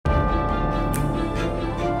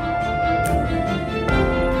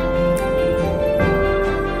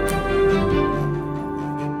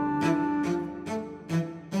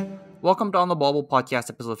welcome to On the Bobble Podcast,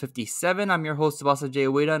 episode 57. I'm your host, Tsubasa J.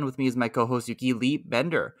 Ueda, and with me is my co-host, Yuki Lee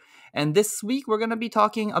Bender. And this week, we're going to be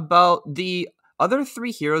talking about the other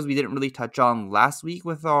three heroes we didn't really touch on last week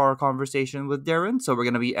with our conversation with Darren. So we're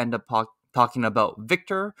going to end up talking about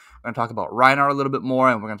Victor, we're going to talk about Reinhardt a little bit more,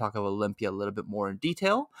 and we're going to talk about Olympia a little bit more in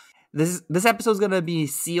detail. This episode is going to be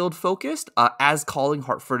sealed focused as Calling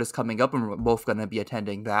Hartford is coming up, and we're both going to be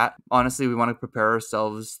attending that. Honestly, we want to prepare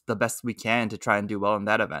ourselves the best we can to try and do well in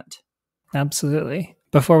that event. Absolutely.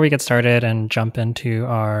 Before we get started and jump into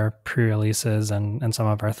our pre-releases and some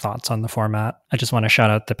of our thoughts on the format, I just want to shout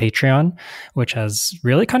out the Patreon, which has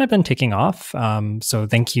really kind of been taking off. So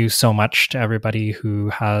thank you so much to everybody who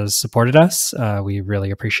has supported us. We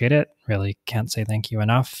really appreciate it. Really can't say thank you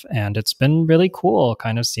enough. And it's been really cool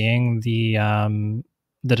kind of seeing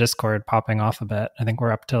the Discord popping off a bit. I think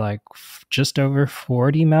we're up to like just over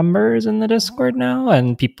 40 members in the Discord now,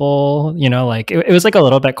 and people, it was like a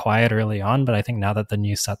little bit quiet early on, but I think now that the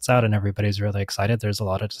new set's out and everybody's really excited, there's a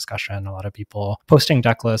lot of discussion, a lot of people posting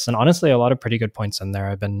deck lists, and honestly, a lot of pretty good points in there.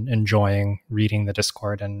 I've been enjoying reading the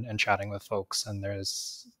Discord and chatting with folks, and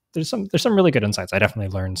there's some really good insights. I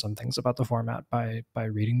definitely learned some things about the format by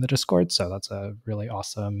reading the Discord, so that's a really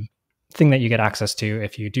awesome thing that you get access to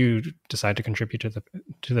if you do decide to contribute to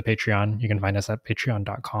the Patreon. You can find us at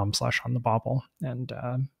patreon.com/onthebobble, and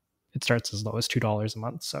it starts as low as $2 a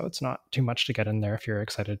month, so it's not too much to get in there if you're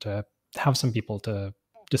excited to have some people to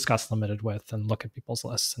discuss Limited with and look at people's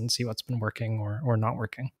lists and see what's been working or not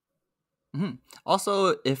working. Mm-hmm.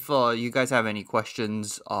 Also, if you guys have any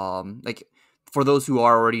questions, for those who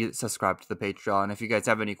are already subscribed to the Patreon, if you guys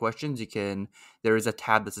have any questions, there is a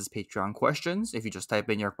tab that says Patreon questions. If you just type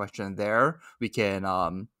in your question there, we can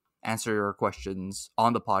answer your questions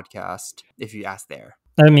on the podcast if you ask there.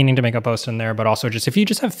 I'm meaning to make a post in there, but also just if you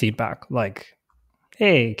just have feedback, like,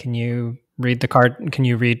 hey, can you read the card? Can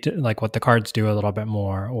you read like what the cards do a little bit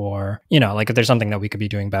more? Or, like if there's something that we could be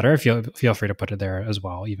doing better, feel free to put it there as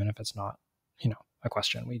well, even if it's not, a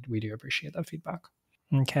question. We do appreciate that feedback.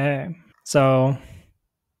 Okay. So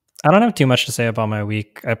I don't have too much to say about my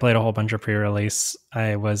week. I played a whole bunch of pre-release.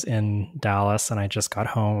 I was in Dallas and I just got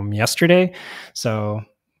home yesterday. So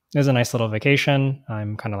it was a nice little vacation.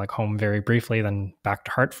 I'm kind of like home very briefly, then back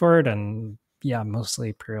to Hartford, and yeah,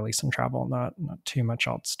 mostly pre-release and travel. Not too much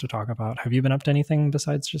else to talk about. Have you been up to anything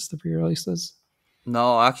besides just the pre-releases?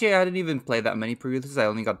 No, actually, I didn't even play that many pre-releases. I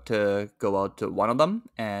only got to go out to one of them,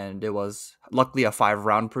 and it was luckily a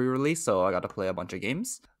 5-round pre-release, so I got to play a bunch of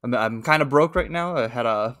games. I'm kind of broke right now. I had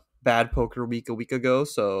a bad poker week a week ago,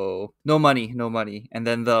 so no money. And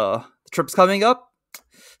then the trip's coming up,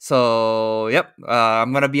 so yep,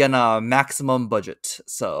 I'm gonna be on a maximum budget.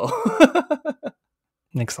 So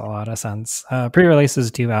makes a lot of sense.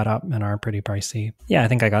 Pre-releases do add up and are pretty pricey. Yeah, I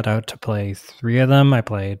think I got out to play 3 of them. I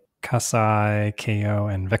played Kasai, KO,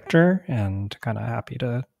 and Victor, and kind of happy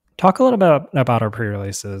to talk a little bit about our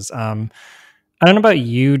pre-releases. I don't know about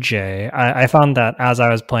you, Jay. I found that as I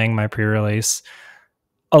was playing my pre-release,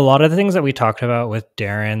 a lot of the things that we talked about with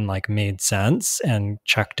Darren like made sense and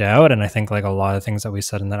checked out, and I think like a lot of things that we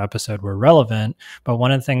said in that episode were relevant. But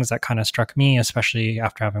one of the things that kind of struck me, especially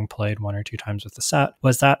after having played 1 or 2 times with the set,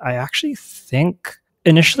 was that I actually think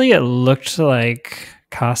initially it looked like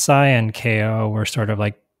Kasai and KO were sort of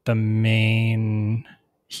like the main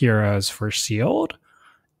heroes for sealed,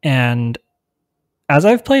 and as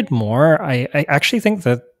I've played more, I actually think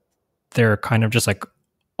that they're kind of just like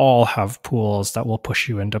all have pools that will push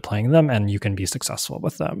you into playing them and you can be successful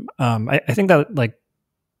with them. I think that like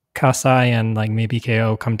Kasai and like maybe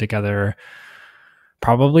KO come together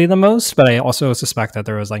probably the most, but I also suspect that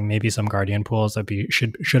there was like maybe some Guardian pools that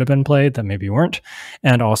should have been played that maybe weren't,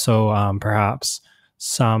 and also perhaps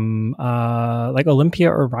some like Olympia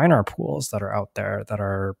or Reinhardt pools that are out there that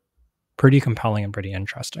are pretty compelling and pretty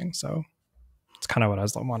interesting. So it's kind of what I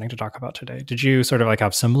was wanting to talk about today. Did you sort of like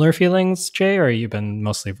have similar feelings, Jay, or you've been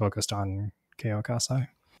mostly focused on KO Kasai?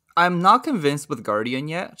 I'm not convinced with Guardian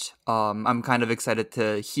yet. I'm kind of excited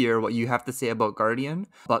to hear what you have to say about Guardian.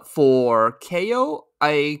 But for KO,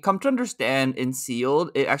 I come to understand in Sealed,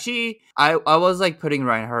 it actually, I was like putting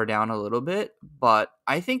Reinhardt down a little bit, but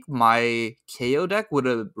I think my KO deck would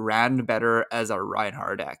have ran better as a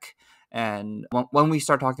Reinhardt deck. And when we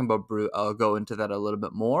start talking about Brute, I'll go into that a little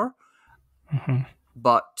bit more. Mm-hmm.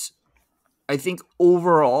 But I think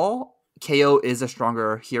overall, KO is a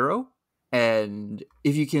stronger hero. And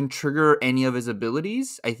if you can trigger any of his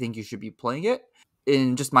abilities, I think you should be playing it.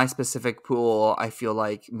 In just my specific pool, I feel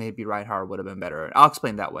like maybe Reinhardt would have been better. I'll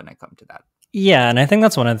explain that when I come to that. Yeah, and I think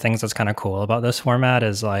that's one of the things that's kind of cool about this format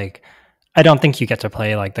is like, I don't think you get to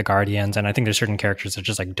play like the Guardians, and I think there's certain characters that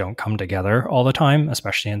just like don't come together all the time,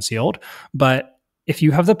 especially in sealed. But if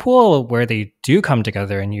you have the pool where they do come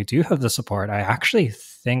together and you do have the support, I actually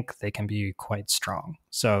think they can be quite strong.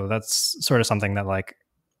 So that's sort of something that like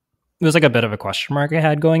it was like a bit of a question mark I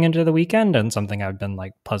had going into the weekend, and something I've been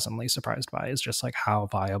like pleasantly surprised by is just like how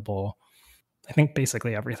viable I think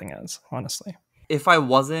basically everything is, honestly. If I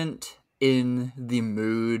wasn't in the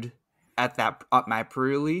mood at my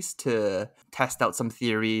pre-release to test out some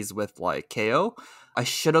theories with like KO, I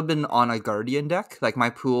should have been on a Guardian deck. Like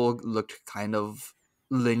my pool looked kind of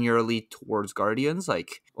linearly towards Guardians.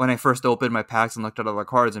 Like when I first opened my packs and looked at all the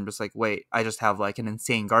cards, I'm just like, wait, I just have like an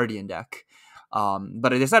insane Guardian deck.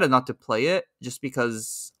 But I decided not to play it just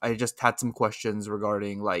because I just had some questions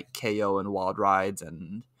regarding like KO and wild rides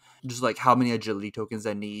and just like how many agility tokens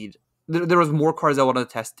I need. There was more cards I wanted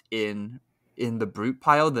to test in the brute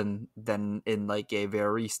pile than in like a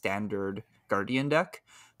very standard Guardian deck,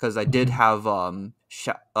 because I did have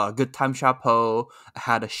Good Time Chapeau, I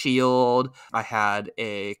had a shield, I had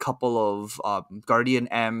a couple of Guardian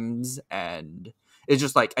M's, and it's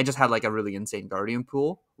just like I just had like a really insane Guardian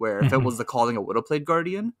pool where if it was the Calling, I would have played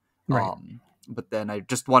Guardian. Right. But then I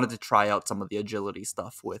just wanted to try out some of the agility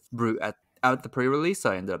stuff with brute at the pre-release,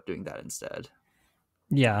 so I ended up doing that instead.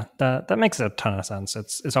 Yeah, that makes a ton of sense.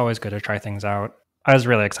 It's always good to try things out. I was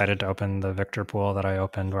really excited to open the Victor pool that I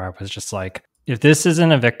opened, where I was just like, if this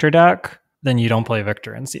isn't a Victor deck, then you don't play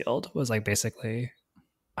Victor in sealed, was like basically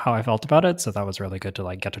how I felt about it. So that was really good to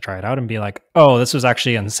like get to try it out and be like, oh, this was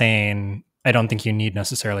actually insane. I don't think you need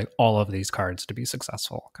necessarily all of these cards to be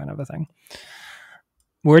successful, kind of a thing.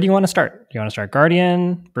 Where do you want to start? Do you want to start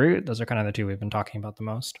Guardian, Brute? Those are kind of the two we've been talking about the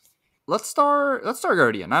most. Let's start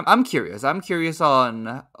Guardian. I'm curious. I'm curious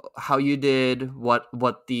on how you did, what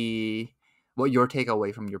your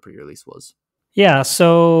takeaway from your pre-release was. Yeah,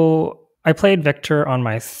 so I played Victor on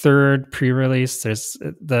my third pre-release.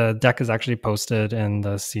 The deck is actually posted in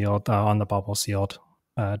the sealed on the bubble sealed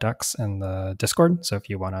decks in the Discord. So if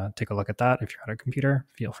you want to take a look at that, if you're at a computer,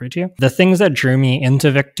 feel free to. The things that drew me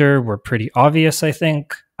into Victor were pretty obvious, I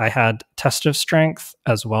think. I had Test of Strength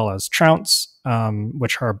as well as Trounce,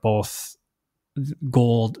 which are both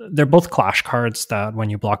gold. They're both clash cards that when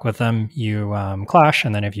you block with them, you clash,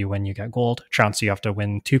 and then if you win, you get gold. Trounce, you have to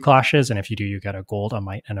win 2 clashes, and if you do, you get a gold, a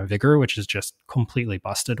might, and a vigor, which is just completely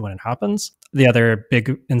busted when it happens. The other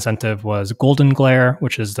big incentive was Golden Glare,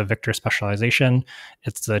 which is the Victor specialization.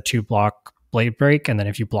 It's the 2-block blade break, and then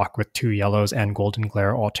if you block with 2 yellows and Golden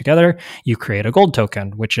Glare all together, you create a gold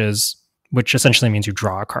token, which essentially means you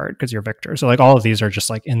draw a card because you're Victor. So like all of these are just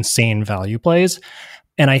like insane value plays.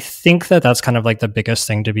 And I think that that's kind of like the biggest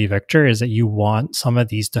thing to be Victor, is that you want some of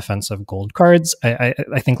these defensive gold cards. I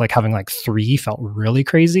think like having like 3 felt really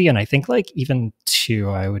crazy. And I think like even 2,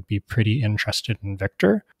 I would be pretty interested in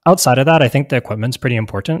Victor. Outside of that, I think the equipment's pretty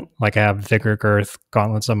important. Like I have Vigor, Girth,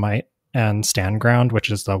 Gauntlets of Might, and Stand Ground,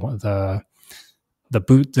 which is the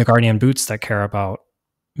Guardian boots that care about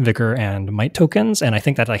Vigor and Might tokens. And I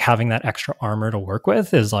think that like having that extra armor to work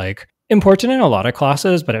with is like important in a lot of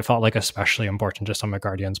classes, but it felt like especially important to some of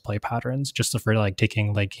Guardian's play patterns, just for like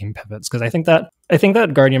taking late game pivots. Because I think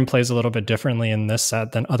that Guardian plays a little bit differently in this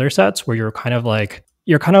set than other sets, where you're kind of like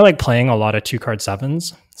playing a lot of 2-card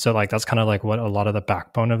 7s. So like that's kind of like what a lot of the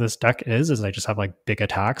backbone of this deck is I just have like big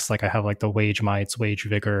attacks. Like I have like the Wage Mights, Wage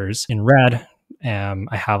Vigors in red.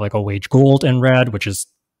 I have like a Wage Gold in red, which is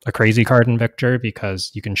a crazy card in Victor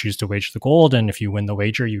because you can choose to wage the gold, and if you win the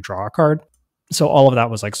wager, you draw a card. So all of that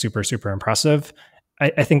was like super, super impressive.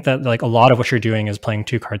 I think that like a lot of what you're doing is playing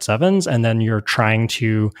 2-card 7s, and then you're trying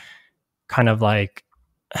to kind of like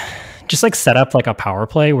just like set up like a power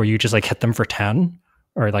play where you just like hit them for 10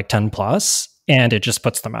 or like 10 plus, and it just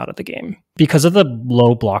puts them out of the game. Because of the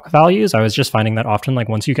low block values, I was just finding that often like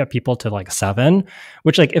once you get people to like 7,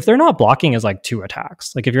 which like if they're not blocking is like 2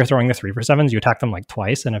 attacks. Like if you're throwing the 3 for 7s, you attack them like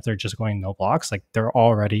twice, and if they're just going no blocks, like they're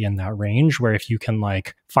already in that range where if you can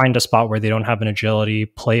like find a spot where they don't have an agility,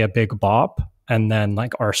 play a big bop, and then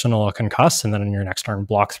like arsenal a concuss, and then in your next turn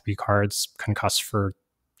block 3 cards, concuss for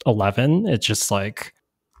 11, it's just like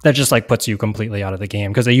that just like puts you completely out of the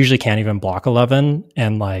game, because they usually can't even block 11,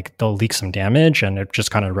 and like they'll leak some damage and it just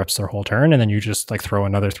kind of rips their whole turn, and then you just like throw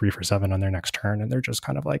another 3 for 7 on their next turn, and they're just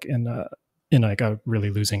kind of like in like a really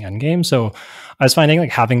losing end game. So I was finding like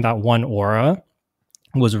having that one aura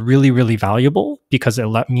was really, really valuable, because it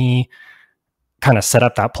let me kind of set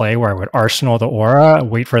up that play where I would arsenal the aura,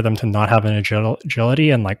 wait for them to not have an agility,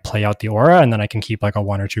 and like play out the aura, and then I can keep like a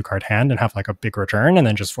 1 or 2 card hand and have like a big return, and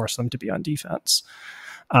then just force them to be on defense.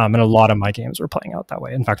 And a lot of my games were playing out that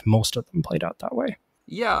way. In fact, most of them played out that way.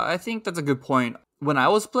 Yeah, I think that's a good point. when I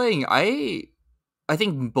was playing, I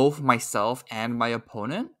think both myself and my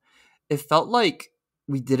opponent, it felt like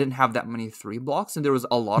we didn't have that many 3 blocks, and there was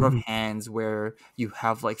a lot of Mhm. hands where you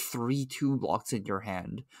have like 3 2 blocks in your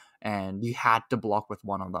hand, and you had to block with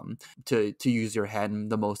one of them to use your hand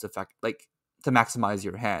the most effect, like to maximize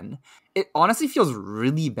your hand. It honestly feels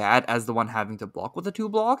really bad as the one having to block with a 2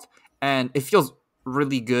 block, and it feels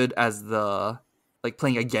really good as the like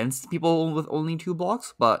playing against people with only 2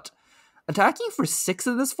 blocks, but attacking for 6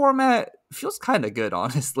 in this format feels kind of good,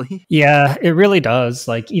 honestly. Yeah, it really does.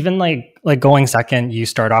 Like even like going second, you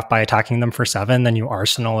start off by attacking them for 7, then you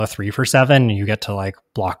arsenal a 3 for 7, and you get to like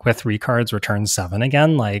block with 3 cards, return 7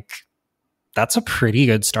 again. Like that's a pretty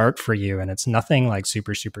good start for you, and it's nothing like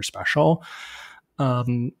super super special.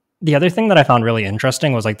 The other thing that I found really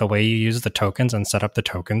interesting was like the way you use the tokens and set up the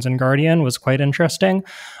tokens in Guardian was quite interesting.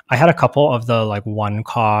 I had a couple of the like 1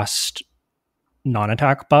 cost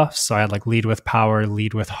non-attack buffs. So I had like lead with power,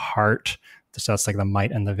 lead with heart. So that's like the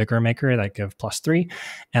might and the vigor maker that give +3.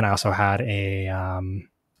 And I also had I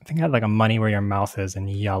think I had like a money where your mouth is in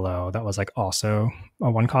yellow. That was like also a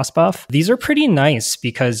 1 cost buff. These are pretty nice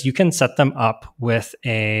because you can set them up with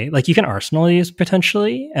like you can arsenal these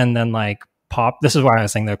potentially and then like pop. This is why I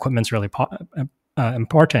was saying the equipment's really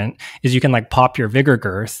important, is you can like pop your vigor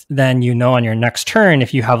girth. Then on your next turn,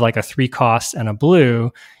 if you have like a 3 cost and a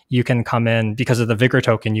blue, you can come in because of the vigor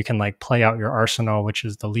token, you can like play out your arsenal, which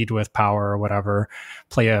is the lead with power or whatever,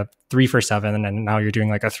 play a 3 for 7, and now you're doing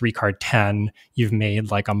like a 3-card 10. You've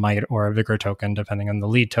made like a might or a vigor token depending on the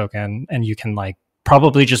lead token, and you can like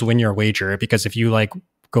probably just win your wager, because if you like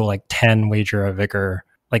go like 10 wager a vigor,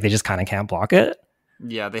 like they just kind of can't block it.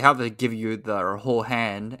 Yeah, they have to give you their whole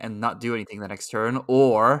hand and not do anything the next turn,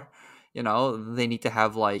 or they need to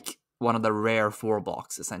have like one of the rare 4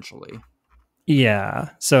 blocks essentially. Yeah,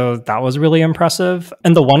 so that was really impressive.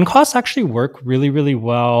 And the 1 costs actually work really, really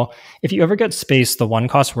well. If you ever get space, the 1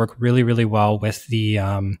 costs work really, really well with the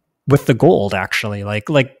gold, actually. Like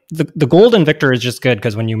the gold in Victor is just good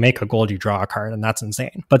because when you make a gold, you draw a card, and that's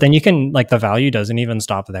insane. But then you can, like, the value doesn't even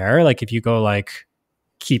stop there. Like if you go like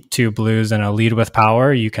keep 2 blues and a lead with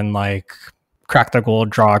power, you can like crack the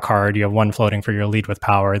gold, draw a card, you have 1 floating for your lead with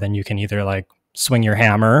power, then you can either like swing your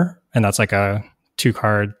hammer, and that's like a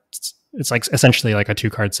 2-card. It's like essentially like a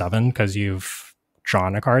 2-card 7 because you've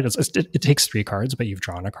drawn a card. It takes 3 cards, but you've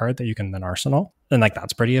drawn a card that you can then arsenal. And like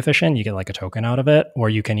that's pretty efficient. You get like a token out of it, or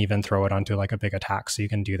you can even throw it onto like a big attack. So you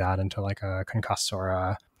can do that into like a concuss or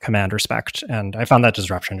a command respect. And I found that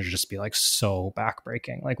disruption to just be like so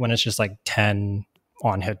backbreaking. Like when it's just like 10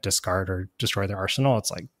 on hit discard or destroy their arsenal,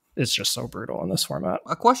 it's just so brutal in this format.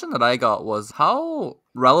 A question that I got was, how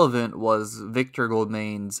relevant was Victor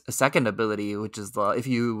Goldmane's second ability, which is the if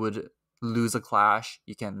you would lose a clash,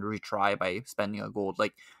 you can retry by spending a gold.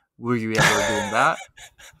 Like, were you ever doing that?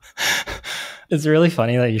 It's really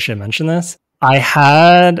funny that you should mention this. I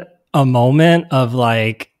had a moment of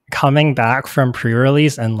like coming back from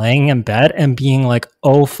pre-release and laying in bed and being like,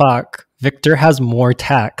 oh fuck, Victor has more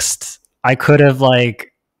text. I could have like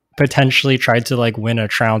potentially tried to like win a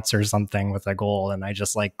trounce or something with a gold, and I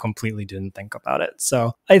just like completely didn't think about it.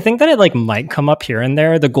 So I think that it like might come up here and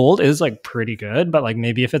there. The gold is like pretty good, but like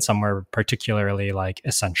maybe if it's somewhere particularly like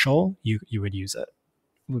essential, you would use it.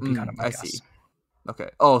 Would be kind of my guess. See. Okay.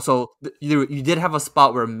 Oh, so you did have a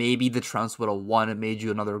spot where maybe the trounce would have won and made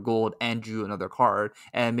you another gold and drew another card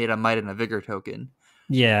and made a might and a vigor token.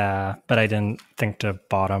 Yeah, but I didn't think to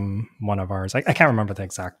bottom one of ours. I can't remember the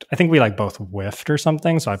exact. I think we like both whiffed or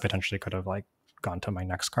something, so I potentially could have like gone to my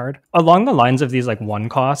next card. Along the lines of these like 1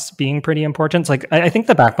 costs being pretty important, like I think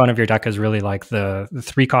the backbone of your deck is really like the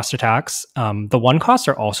 3 cost attacks. The 1 costs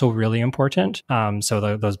are also really important.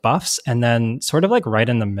 So those buffs, and then sort of like right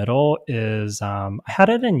in the middle is I had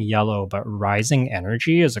it in yellow, but Rising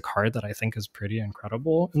Energy is a card that I think is pretty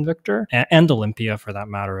incredible in Victor, and Olympia for that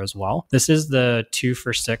matter as well. This is the 2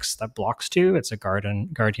 for 6 that blocks 2. It's a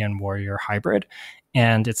Guardian Warrior hybrid,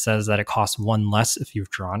 and it says that it costs 1 less if you've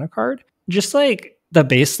drawn a card. Just like the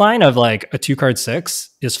baseline of like a 2-card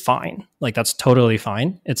 6 is fine. Like that's totally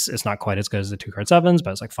fine. It's not quite as good as the 2-card 7s,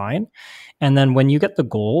 but it's like fine. And then when you get the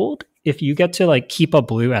gold, if you get to like keep a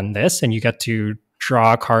blue and this, and you get to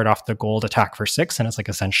draw a card off the gold, attack for 6, and it's like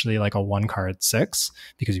essentially like a 1-card 6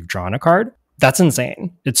 because you've drawn a card, that's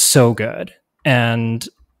insane. It's so good. And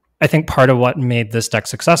I think part of what made this deck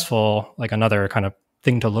successful, like another kind of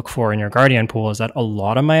thing to look for in your Guardian pool, is that a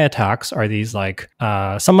lot of my attacks are these like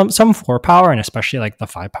some 4 power, and especially like the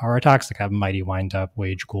 5 power attacks. Like I have Mighty Wind Up,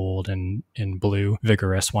 Wage Gold, and in blue,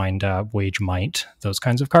 Vigorous Wind Up, Wage Might, those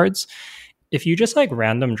kinds of cards. If you just like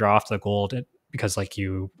random draw off the gold, because like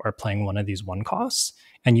you are playing one of these one costs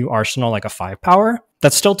and you arsenal like a 5 power,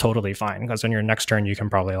 that's still totally fine because on your next turn you can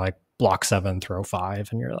probably like block 7, throw 5,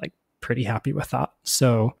 and you're like pretty happy with that.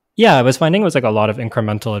 So yeah, I was finding it was like a lot of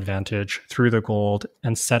incremental advantage through the gold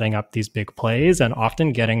and setting up these big plays, and often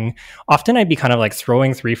I'd be kind of like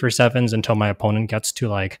throwing 3 for 7s until my opponent gets to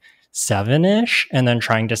like 7-ish, and then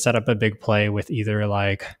trying to set up a big play with either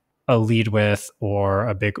like a lead with or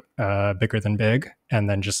a bigger than big, and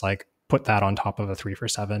then just like put that on top of a 3 for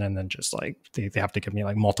 7, and then just like they have to give me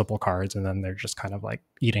like multiple cards, and then they're just kind of like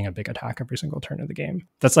eating a big attack every single turn of the game.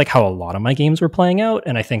 That's like how a lot of my games were playing out,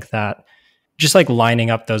 and I think that just like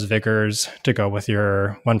lining up those vigors to go with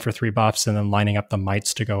your 1 for 3 buffs, and then lining up the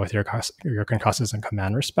mites to go with your concusses and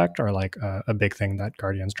command respect are like a big thing that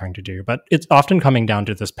Guardian's trying to do. But it's often coming down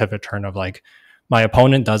to this pivot turn of like, my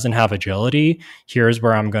opponent doesn't have agility. Here's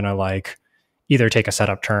where I'm going to like either take a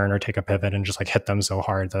setup turn or take a pivot and just like hit them so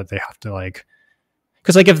hard that they have to like,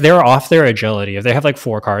 because like if they're off their agility, if they have like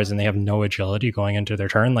 4 cards and they have no agility going into their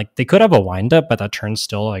turn, like they could have a windup, but that turn's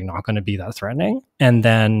still like not going to be that threatening. And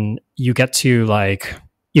then you get to like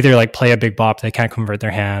either like play a big bop, they can't convert their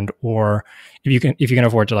hand, or if you can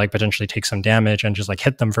afford to like potentially take some damage and just like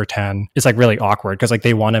hit them for 10, it's like really awkward because like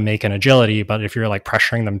they want to make an agility, but if you're like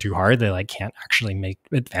pressuring them too hard, they like can't actually make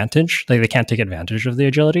advantage. Like they can't take advantage of the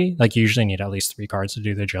agility. Like you usually need at least 3 cards to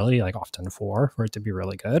do the agility, like often 4 for it to be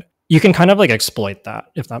really good. You can kind of like exploit that,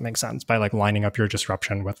 if that makes sense, by like lining up your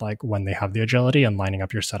disruption with like when they have the agility and lining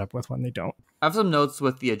up your setup with when they don't. I have some notes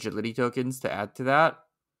with the agility tokens to add to that.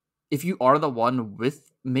 If you are the one with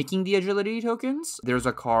making the agility tokens, there's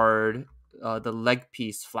a card, the leg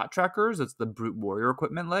piece flat trackers. It's the brute warrior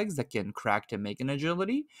equipment legs that can crack to make an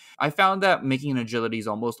agility. I found that making an agility is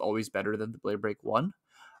almost always better than the blade break 1.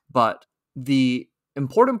 But the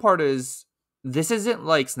important part is this isn't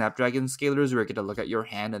like Snapdragon scalers where you get to look at your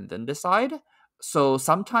hand and then decide. So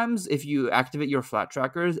sometimes if you activate your flat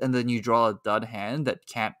trackers and then you draw a dud hand that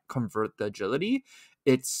can't convert the agility,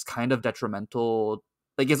 it's kind of detrimental.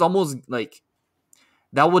 Like it's almost like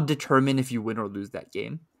that would determine if you win or lose that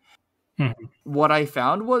game. Mm-hmm. What I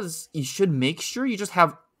found was you should make sure you just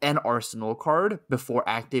have an arsenal card before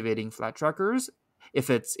activating flat trackers.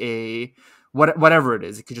 If it's a whatever it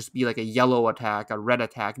is, it could just be like a yellow attack, a red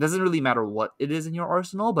attack. It doesn't really matter what it is in your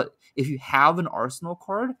arsenal, but if you have an arsenal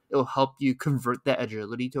card, it'll help you convert that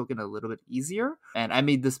agility token a little bit easier. And I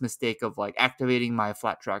made this mistake of like activating my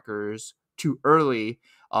flat trackers too early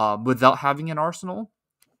without having an arsenal.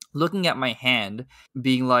 Looking at my hand,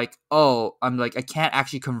 being like, oh, I'm like, I can't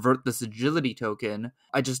actually convert this agility token.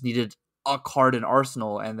 I just needed a card in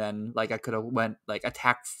Arsenal, and then like I could have went like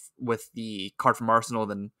attack with the card from Arsenal,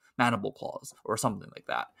 then Mandible Claws or something like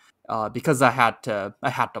that. Because I had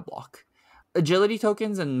to block. Agility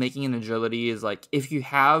tokens and making an agility is like, if you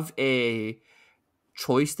have a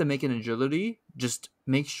choice to make an agility, just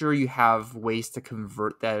make sure you have ways to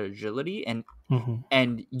convert that agility,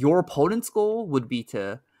 and your opponent's goal would be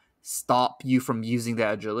to stop you from using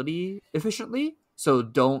that agility efficiently. So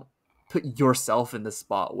don't put yourself in the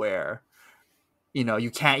spot where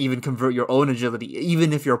you can't even convert your own agility,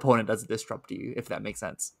 even if your opponent doesn't disrupt you, if that makes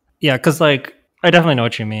sense. Yeah, because like I definitely know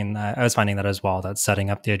what you mean. I was finding that as well, that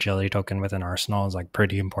setting up the agility token within Arsenal is like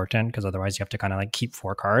pretty important, because otherwise you have to kind of like keep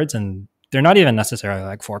 4 cards, and they're not even necessarily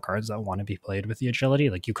like 4 cards that want to be played with the agility.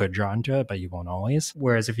 Like you could draw into it, but you won't always.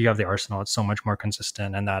 Whereas if you have the Arsenal, it's so much more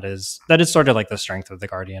consistent, and that is sort of like the strength of the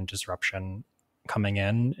Guardian disruption coming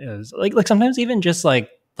in, is like sometimes even just like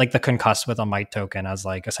the concuss with a might token as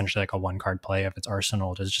like essentially like a 1 card play if it's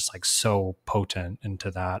Arsenal is just like so potent into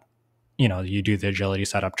that. You do the agility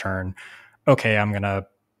setup turn. Okay, I'm gonna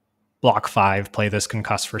block 5, play this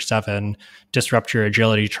concuss for 7, disrupt your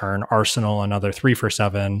agility turn, arsenal another 3 for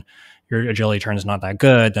 7. Your agility turn is not that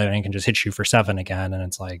good, then it can just hit you for 7 again, and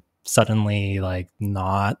it's like suddenly like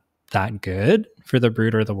not that good for the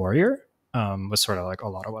brute or the warrior. Was sort of like a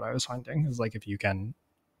lot of what I was finding is like if you can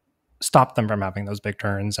stop them from having those big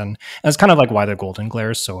turns, and that's kind of like why the golden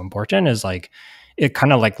glare is so important, is like it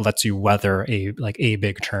kind of like lets you weather a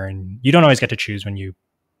big turn. You don't always get to choose when you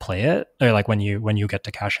play it, or like when you get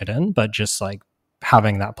to cash it in, but just like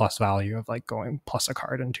having that plus value of like going plus a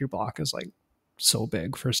card and 2 block is like so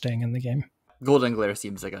big for staying in the game. Golden Glare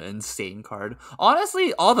seems like an insane card.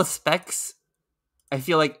 Honestly, all the specs, I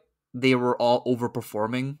feel like they were all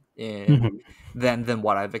overperforming than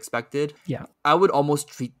what I've expected. Yeah, I would almost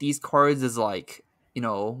treat these cards as like,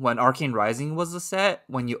 when Arcane Rising was a set,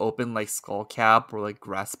 when you open like Skullcap or like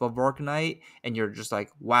Grasp of Arcanite, and you're just like,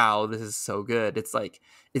 wow, this is so good. It's like,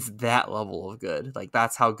 it's that level of good. Like,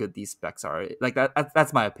 that's how good these specs are. Like,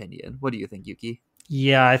 that's my opinion. What do you think, Yuki?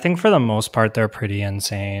 Yeah, I think for the most part they're pretty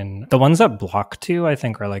insane. The ones that block too, I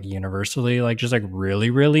think are like universally like just like really,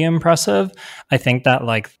 really impressive. I think that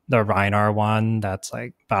like the Reinar one that's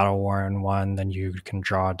like battle worn one, then you can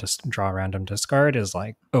draw random discard is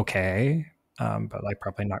like okay. But like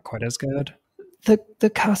probably not quite as good. The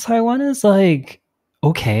Kasai one is like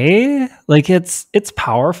okay. Like it's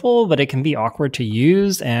powerful, but it can be awkward to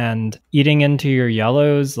use, and eating into your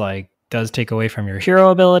yellows like does take away from your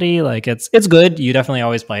hero ability. Like it's good. You definitely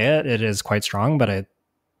always play it. It is quite strong, but it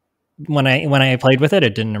when I played with it,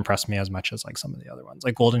 it didn't impress me as much as like some of the other ones.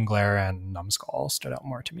 Like Golden Glare and Numbskull stood out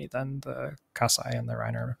more to me than the Kasai and the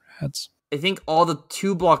Reiner heads. I think all the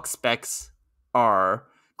 2-block specs are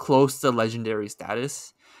close to legendary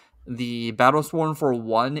status. The Battlesworn for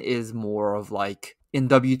 1 is more of like in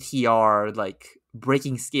WTR, like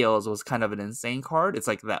breaking scales was kind of an insane card. It's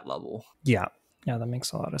like that level. Yeah. Yeah, that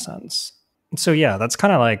makes a lot of sense. So yeah, that's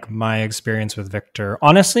kind of like my experience with Victor.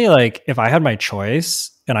 Honestly, like if I had my choice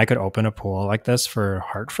and I could open a pool like this for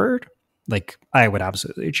Hartford, like I would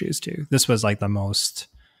absolutely choose to. This was like the most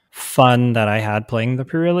fun that I had playing the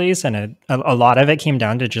pre-release, and a lot of it came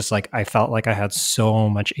down to just like I felt like I had so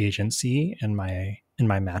much agency in my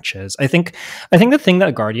matches. I think the thing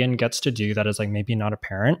that Guardian gets to do that is like maybe not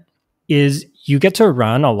apparent is you get to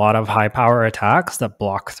run a lot of high power attacks that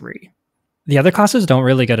block 3. The other classes don't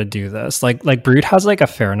really get to do this. Like Brood has like a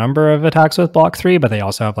fair number of attacks with block 3, but they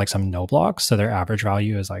also have like some no blocks, so their average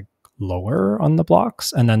value is like lower on the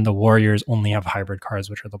blocks. And then the Warriors only have hybrid cards,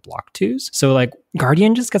 which are the block 2s. So like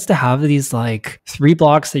Guardian just gets to have these like 3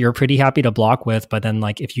 blocks that you're pretty happy to block with, but then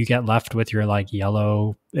like if you get left with your like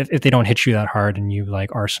yellow, if they don't hit you that hard and you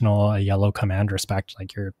like arsenal a yellow command respect,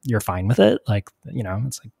 like you're fine with it. Like, you know,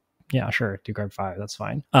 it's like, yeah, sure, 2 guard 5, that's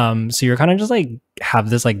fine. So you're kind of just like have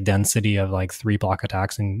this like density of like 3 block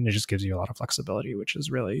attacks, and it just gives you a lot of flexibility, which is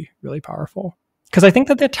really, really powerful. Because I think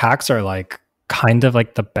that the attacks are like kind of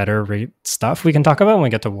like the better rate stuff we can talk about when we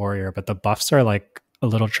get to Warrior, but the buffs are like a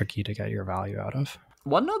little tricky to get your value out of.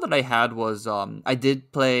 One note that I had was I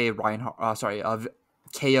did play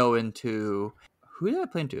KO into, who did I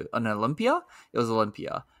play into? An Olympia? It was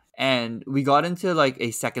Olympia. And we got into like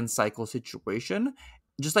a second cycle situation.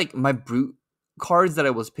 Just like my brute cards that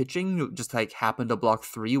I was pitching just like happened to block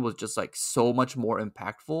 3 was just like so much more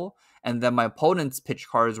impactful. And then my opponent's pitch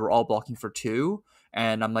cards were all blocking for 2.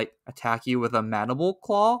 And I'm like, attack you with a Mandible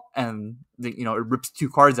Claw, and it rips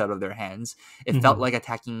 2 cards out of their hands. It felt like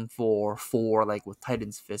attacking for 4, like with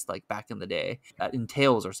Titan's Fist, like back in the day, in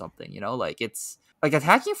Tails or something. Like it's like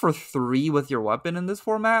attacking for 3 with your weapon in this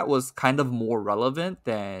format was kind of more relevant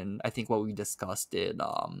than I think what we discussed in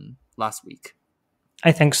last week.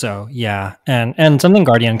 I think so, yeah. And something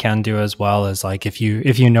Guardian can do as well is like if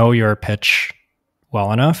you know your pitch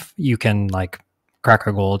well enough, you can like crack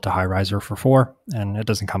a gold to high riser for 4, and it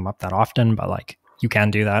doesn't come up that often, but like you can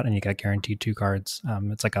do that and you get guaranteed 2 cards.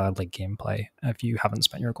 It's like a late game play if you haven't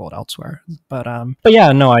spent your gold elsewhere. But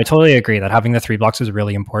yeah, no, I totally agree that having the 3 blocks is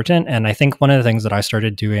really important. And I think one of the things that I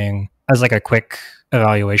started doing as like a quick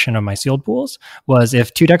evaluation of my sealed pools was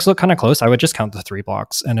if 2 decks look kind of close, I would just count the 3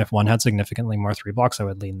 blocks. And if one had significantly more 3 blocks, I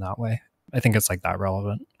would lean that way. I think it's like that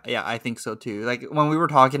relevant. Yeah, I think so too. Like when we were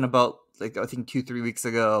talking about, like I think 2-3 weeks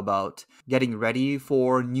ago, about getting ready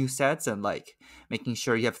for new sets and like making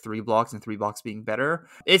sure you have 3 blocks and 3 blocks being better,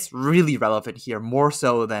 it's really relevant here, more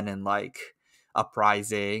so than in like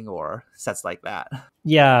Uprising or sets like that.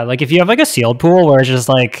 Yeah, like if you have like a sealed pool where it's just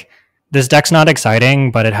like this deck's not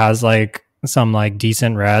exciting, but it has like some like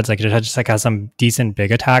decent reds, like it just like has some decent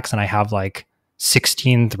big attacks, and I have like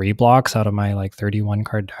 16 3 blocks out of my like 31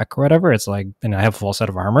 card deck or whatever, it's like, and I have a full set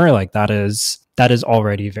of armor, like that is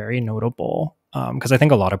already very notable. Because I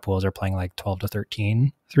think a lot of pools are playing like 12 to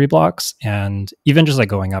 13 3 blocks, and even just like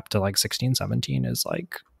going up to like 16 17 is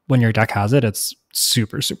like, when your deck has it, it's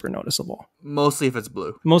super, super noticeable. Mostly if it's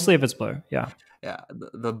blue. Yeah. Yeah,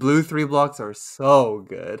 the blue 3 blocks are so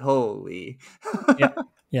good. Holy.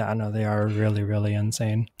 Yeah, no, they are really, really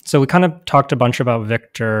insane. So we kind of talked a bunch about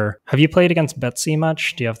Victor. Have you played against Betsy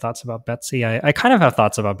much? Do you have thoughts about Betsy? I kind of have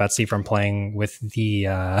thoughts about Betsy from playing with the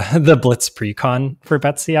the Blitz precon for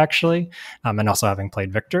Betsy, actually, and also having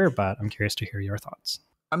played Victor, but I'm curious to hear your thoughts.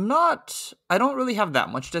 I don't really have that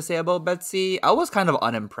much to say about Betsy. I was kind of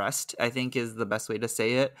unimpressed, I think is the best way to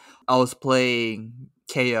say it. I was playing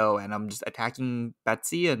KO and I'm just attacking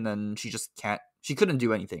Betsy, and then she couldn't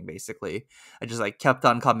do anything basically. I just like kept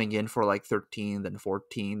on coming in for like 13, then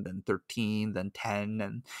 14, then 13, then 10,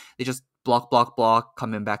 and they just block,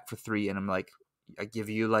 coming back for 3, and I'm like, I give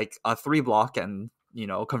you like a 3 block and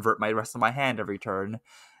convert my rest of my hand every turn,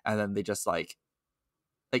 and then they just like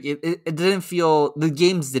Like it didn't feel, the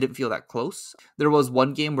games didn't feel that close. There was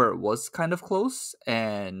one game where it was kind of close,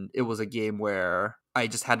 and it was a game where I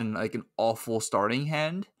just had an awful starting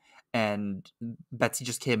hand, and Betsy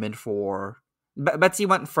just came in for Betsy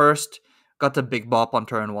went first, got the big bop on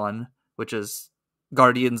turn one, which is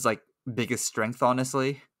Guardian's like biggest strength,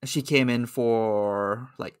 honestly. She came in for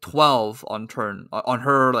like 12 on turn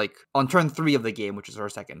 3 of the game, which is her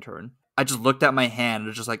second turn. I just looked at my hand,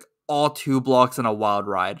 it's just like all 2 blocks and a wild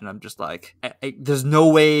ride, and I'm just like, there's no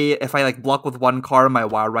way if I like block with one card, my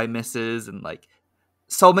wild ride misses, and like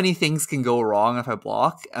so many things can go wrong if I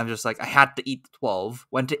block. I'm just like, I had to eat the 12,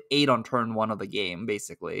 went to 8 on turn 1 of the game,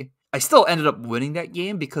 basically. I still ended up winning that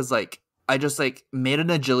game because like I just like made an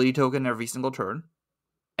agility token every single turn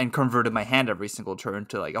and converted my hand every single turn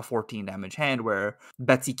to like a 14 damage hand, where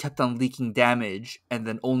Betsy kept on leaking damage and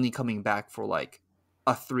then only coming back for like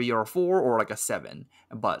a 3 or a 4 or like a 7.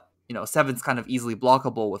 But 7's kind of easily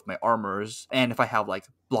blockable with my armors and if I have like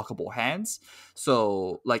blockable hands.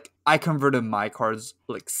 So like I converted my cards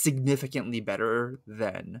like significantly better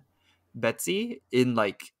than Betsy in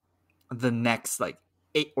like the next like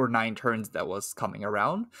 8 or 9 turns that was coming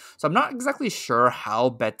around. So I'm not exactly sure how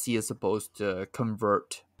Betsy is supposed to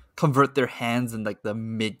convert their hands in like the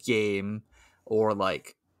mid game, or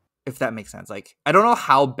like, if that makes sense. Like I don't know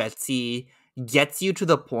how Betsy gets you to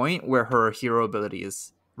the point where her hero ability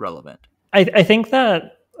is relevant. I think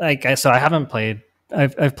that so I haven't played.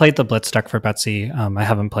 I've played the Blitz deck for Betsy. I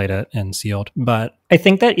haven't played it in sealed, but I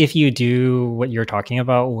think that if you do what you're talking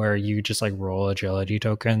about, where you just like roll agility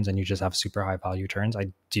tokens and you just have super high value turns,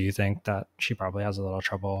 I do think that she probably has a little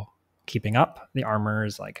trouble keeping up. The armor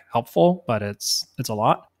is like helpful, but it's a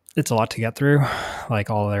lot. It's a lot to get through, like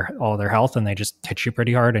all their health, and they just hit you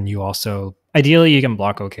pretty hard. And you also, ideally, you can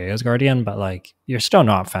block okay as Guardian, but like you're still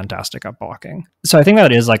not fantastic at blocking. So I think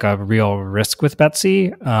that is like a real risk with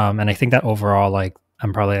Betsy, and I think that overall, like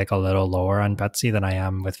I'm probably like a little lower on Betsy than I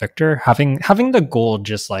am with Victor. Having the gold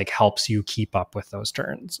just like helps you keep up with those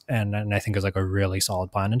turns, and I think is like a really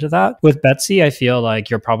solid plan into that. With Betsy, I feel like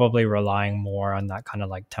you're probably relying more on that kind of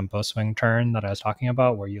like tempo swing turn that I was talking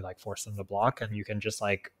about, where you like force them to block, and you can just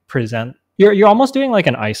like present. You're almost doing like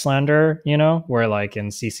an Icelander, where like in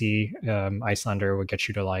CC, Icelander would get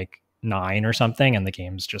you to like 9 or something, and the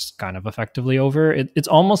game's just kind of effectively over. It's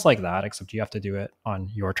almost like that, except you have to do it on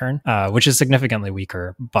your turn, which is significantly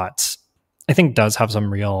weaker, but I think does have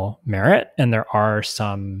some real merit. And there are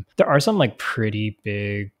some like pretty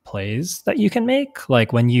big plays that you can make,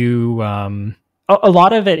 like when you a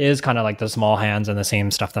lot of it is kind of like the small hands and the same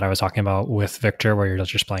stuff that I was talking about with Victor, where you're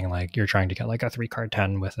just playing like you're trying to get like a 3-card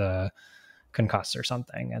 10 with a concuss or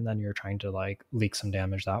something, and then you're trying to like leak some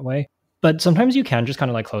damage that way. But sometimes you can just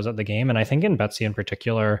kind of like close out the game. And I think in Betsy in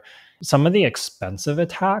particular, some of the expensive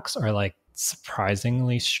attacks are like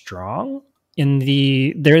surprisingly strong.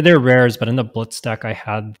 They're rares, but in the Blitz deck they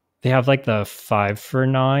have like the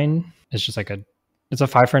 5-for-9. It's just like it's a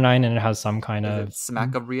 5-for-9, and it has some kind of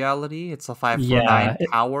Smack of Reality. It's a 5-for-9 yeah,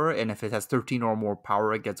 power, and if it has 13 or more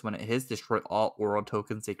power, it gets when it hits, destroy all aura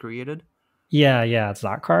tokens they created. Yeah, it's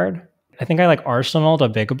that card. I think I like Arsenal to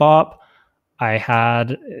Big Bop. I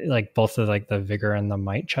had like both of like the Vigor and the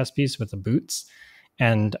Might chess piece with the boots,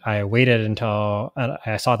 and I waited until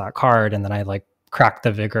I saw that card, and then I like cracked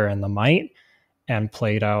the Vigor and the Might and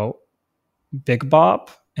played out Big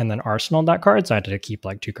Bop and then Arsenal that card. So I had to keep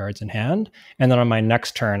like 2 cards in hand. And then on my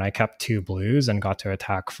next turn, I kept 2 blues and got to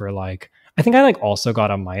attack for like, I think I like also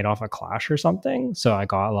got a Might off a Clash or something. So I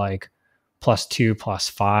got like +2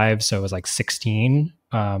 +5. So it was like 16.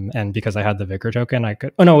 And because I had the Vigor token, I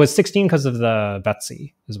could, it was 16 because of the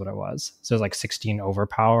Betsy is what it was. So it was like 16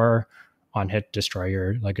 overpower on hit, destroy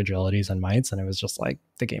your like agilities and mights. And it was just like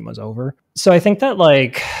the game was over. So I think that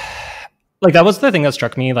like that was the thing that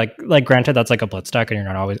struck me. Like granted, that's like a Blitz deck and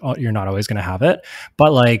you're not always going to have it.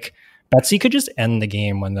 But like Betsy could just end the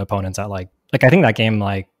game when the opponent's at like I think that game,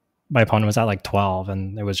 like my opponent was at like 12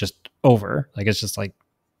 and it was just over. Like, it's just like,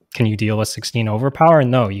 can you deal with 16 overpower?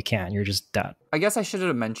 No, you can't. You're just dead. I guess I should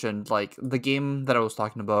have mentioned, like, the game that I was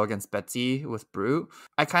talking about against Betsy with Brute.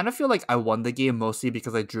 I kind of feel like I won the game mostly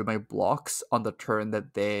because I drew my blocks on the turn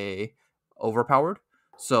that they overpowered.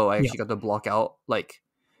 So I actually got to block out, like,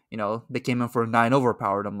 they came in for 9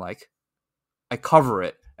 overpowered. I'm like, I cover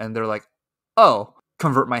it. And they're like, oh,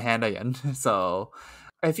 convert my hand again. So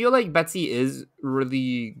I feel like Betsy is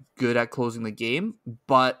really good at closing the game,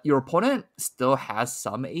 but your opponent still has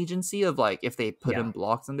some agency of like if they put in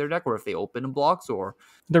blocks in their deck or if they open blocks or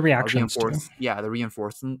the reactions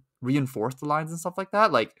reinforce the lines and stuff like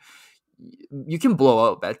that. Like, you can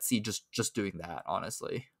blow out Betsy just doing that,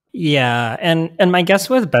 honestly. Yeah, and my guess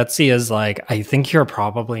with Betsy is like I think you're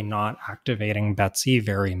probably not activating Betsy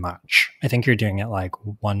very much. I think you're doing it like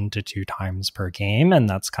 1 to 2 times per game, and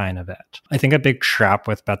that's kind of it. I think a big trap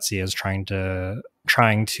with Betsy is trying to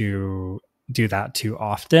do that too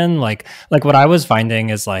often. Like what I was finding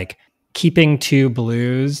is like keeping 2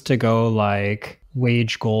 blues to go like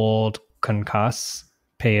wage gold, concuss,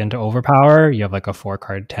 pay into overpower. You have like a 4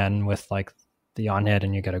 card 10 with like the on hit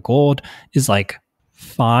and you get a gold is like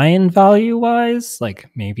fine value wise, like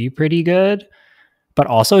maybe pretty good. But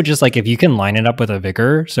also just like if you can line it up with a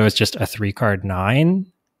vigor, so it's just a 3 card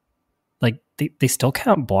 9, like they still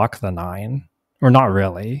can't block the 9. Or not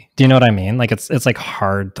really. Do you know what I mean? Like it's like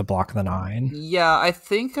hard to block the 9. Yeah, I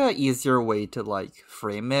think a easier way to like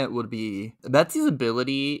frame it would be Betsy's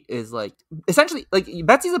ability is like essentially like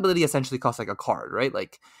Betsy's ability essentially costs like a card, right?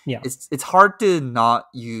 Like Yeah. it's hard to not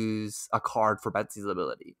use a card for Betsy's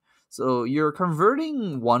ability. So you're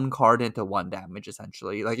converting 1 card into 1 damage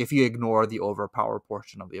essentially. Like if you ignore the overpower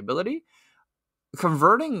portion of the ability,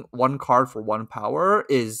 converting 1 card for 1 power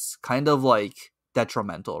is kind of like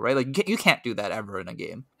detrimental, right? Like you can't do that ever in a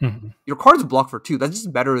game. Mm-hmm. Your card's blocked for 2. That's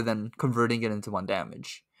just better than converting it into 1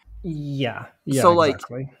 damage. Yeah. So like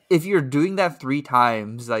Exactly. if you're doing that 3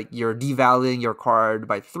 times, like you're devaluing your card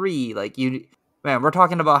by 3, like man, we're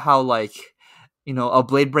talking about how like a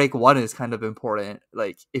Blade Break 1 is kind of important.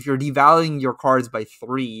 Like if you're devaluing your cards by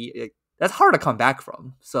 3, like, that's hard to come back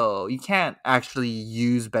from. So you can't actually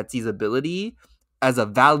use Betsy's ability as a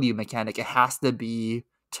value mechanic. It has to be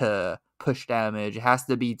to push damage. It has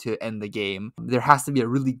to be to end the game. There has to be a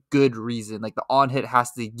really good reason. Like the on hit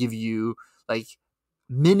has to give you like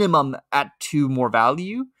minimum at 2 more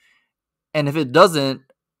value. And if it doesn't,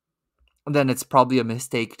 then it's probably a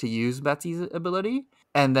mistake to use Betsy's ability.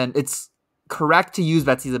 And then it's correct to use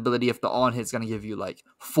Betsy's ability if the on hit is going to give you like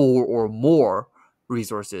 4 or more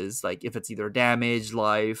resources. Like if it's either damage,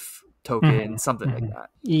 life, token, something like that.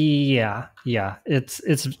 Yeah.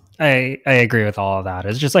 It's I agree with all of that.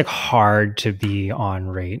 It's just like hard to be on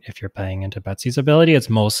rate if you're playing into Betsy's ability. It's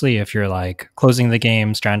mostly if you're like closing the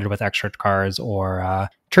game stranded with extra cards or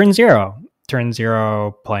turn 0. Turn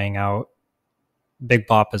 0 playing out Big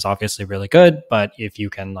Bop is obviously really good, but if you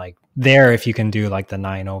can do like the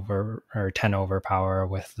 9 over or 10 overpower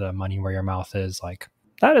with the money where your mouth is, like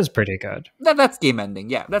that is pretty good. That's game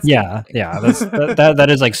ending. Yeah, that's Yeah, game ending. yeah,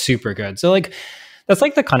 that is like super good. So like that's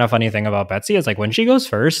like the kind of funny thing about Betsy is like when she goes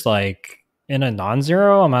first, like in a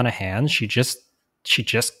non-zero amount of hands, she just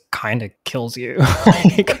kind of kills you.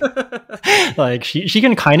 like she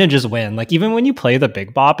can kind of just win. Like even when you play the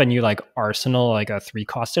Big Bop and you like arsenal like a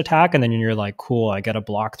 3-cost attack and then you're like, cool, I get to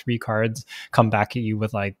block 3 cards, come back at you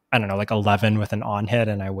with like, I don't know, like 11 with an on hit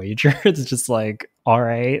and I wager. It's just like, all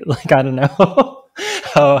right, like I don't know.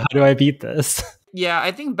 how do I beat this? Yeah,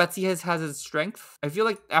 I think Betsy has its strength. I feel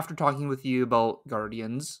like after talking with you about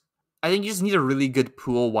Guardians, I think you just need a really good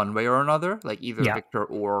pool one way or another, like either Yeah. Victor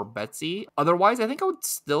or Betsy. Otherwise, I think I would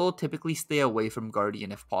still typically stay away from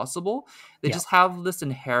Guardian if possible. They just have this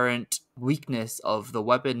inherent weakness of the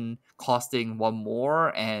weapon costing 1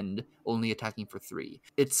 more and only attacking for 3.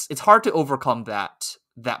 It's hard to overcome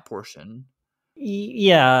that portion.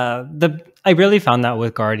 Yeah, I really found that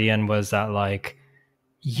with Guardian was that like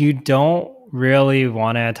you don't really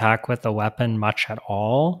want to attack with the weapon much at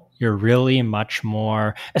all. You're really much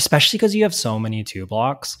more, especially because you have so many 2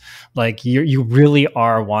 blocks. Like you really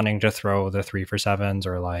are wanting to throw the 3-for-7s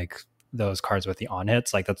or like those cards with the on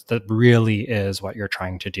hits. Like that really is what you're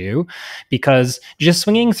trying to do, because just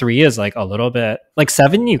swinging 3 is like a little bit like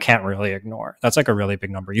 7. You can't really ignore. That's like a really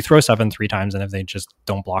big number. You throw 7 3 times, and if they just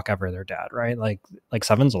don't block ever, they're dead, right? Like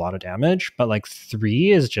 7's a lot of damage, but like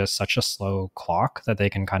 3 is just such a slow clock that they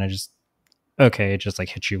can kind of just just like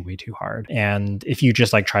hit you way too hard. And if you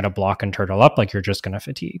just like try to block and turtle up, like you're just gonna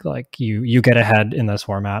fatigue. Like you get ahead in this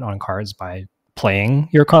format on cards by playing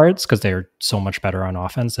your cards because they're so much better on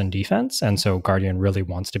offense than defense. And so Guardian really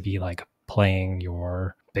wants to be like playing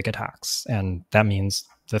your big attacks. And that means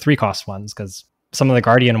the 3-cost ones, because some of the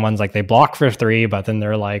Guardian ones, like they block for 3, but then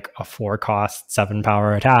they're like a 4-cost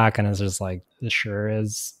 7-power attack. And it's just like, this sure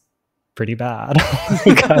is pretty bad.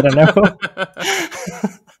 Like, I don't know.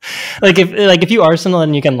 like if you arsenal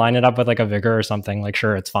and you can line it up with like a vigor or something, like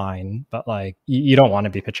sure, it's fine, but like you don't want to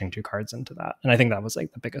be pitching 2 cards into that. And I think that was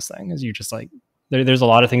like the biggest thing is you just like there's a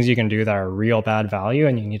lot of things you can do that are real bad value,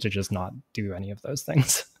 and you need to just not do any of those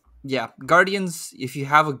things. Yeah, Guardians, if you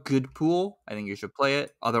have a good pool, I think you should play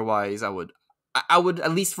it. Otherwise, I would I would,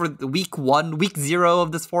 at least for the week 0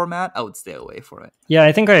 of this format, I would stay away from it. Yeah,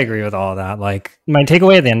 I think I agree with all of that. Like, my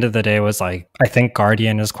takeaway at the end of the day was like, I think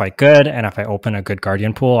Guardian is quite good, and if I open a good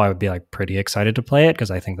Guardian pool, I would be like pretty excited to play it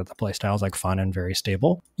because I think that the playstyle is like fun and very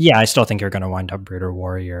stable. Yeah, I still think you're going to wind up Brute or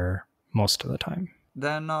Warrior most of the time.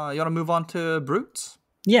 Then you want to move on to Brutes?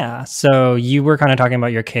 Yeah, so you were kind of talking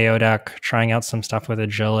about your KO deck, trying out some stuff with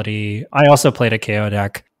agility. I also played a KO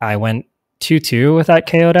deck. I went 2-2 with that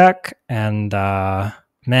KO deck, and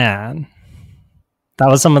man, that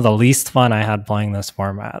was some of the least fun I had playing this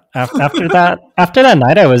format. After that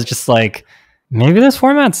night, I was just like, maybe this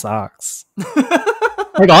format sucks.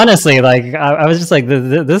 Like, honestly, like I was just like,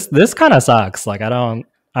 this kind of sucks. Like, I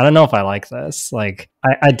don't know if I like this. Like,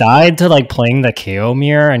 I died to like playing the KO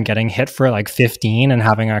mirror and getting hit for like 15 and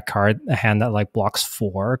having a hand that like blocks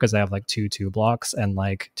 4 because I have like 2 blocks and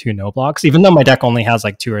like 2 no blocks. Even though my deck only has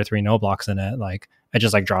like 2 or 3 no blocks in it, like I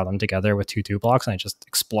just like draw them together with 2 blocks and I just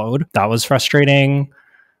explode. That was frustrating.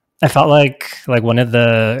 I felt like one of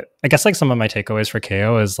the, I guess like some of my takeaways for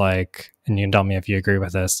KO is like, and you can tell me if you agree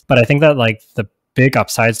with this, but I think that like the big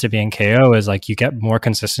upsides to being KO is like you get more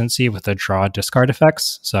consistency with the draw discard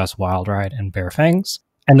effects. So that's Wild Ride and Bare Fangs.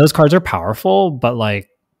 And those cards are powerful, but like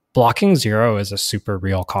blocking 0 is a super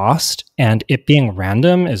real cost. And it being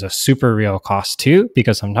random is a super real cost too,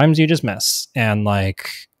 because sometimes you just miss. And like,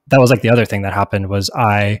 that was like the other thing that happened was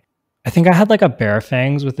I think I had like a Bare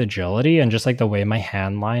Fangs with agility, and just like the way my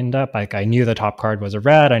hand lined up, like I knew the top card was a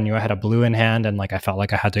red, I knew I had a blue in hand, and like I felt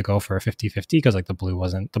like I had to go for a 50-50 because like the blue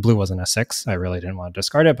wasn't a 6. I really didn't want to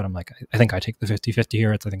discard it, but I'm like, I think I take the 50-50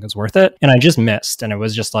 here. I think it's worth it. And I just missed, and it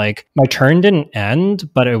was just like my turn didn't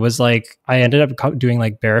end, but it was like I ended up doing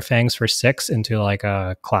like Bare Fangs for 6 into like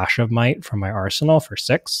a Clash of Might from my arsenal for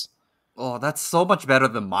 6. Oh, that's so much better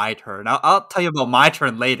than my turn. I'll tell you about my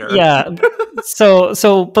turn later. Yeah.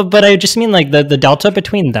 But I just mean like the delta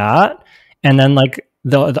between that and then like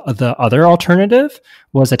the other alternative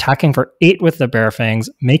was attacking for 8 with the Bare Fangs,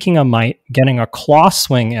 making a Might, getting a Claw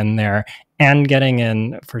Swing in there, and getting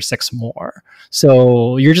in for 6 more.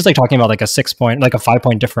 So you're just like talking about like a 6-point, like a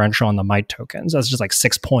 5-point differential on the Might tokens. That's just like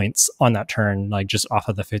 6 points on that turn, like just off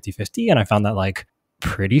of the 50-50. And I found that like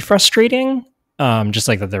pretty frustrating. Just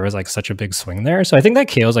like that there was like such a big swing there. So I think that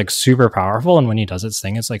KO is like super powerful, and when he does its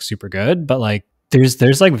thing, it's like super good. But like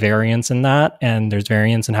there's like variance in that, and there's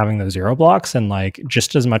variance in having those 0 blocks, and like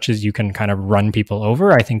just as much as you can kind of run people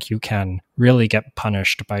over, I think you can really get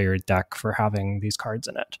punished by your deck for having these cards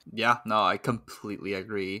in it. Yeah, no, I completely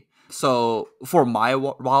agree. So for my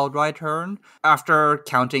Wild Ride turn, after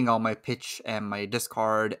counting all my pitch and my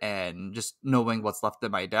discard and just knowing what's left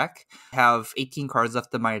in my deck, I have 18 cards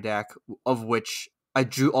left in my deck, of which I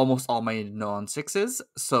drew almost all my non-6s.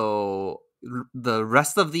 So the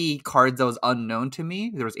rest of the cards that was unknown to me,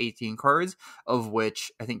 there was 18 cards, of which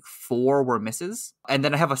I think 4 were misses. And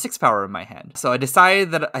then I have a 6 power in my hand. So I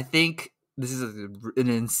decided that I think this is an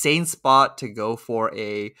insane spot to go for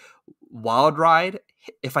a Wild Ride.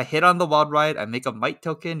 If I hit on the Wild Ride, I make a Might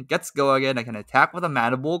token, gets go again, I can attack with a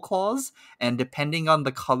Mandible Claws, and depending on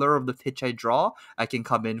the color of the pitch I draw, I can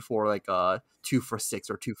come in for like a 2 for 6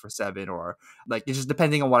 or 2 for 7, or like it's just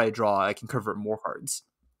depending on what I draw, I can convert more cards.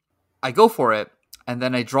 I go for it, and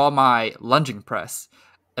then I draw my Lunging Press,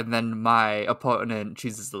 and then my opponent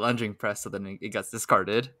chooses the Lunging Press, so then it gets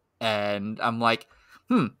discarded, and I'm like,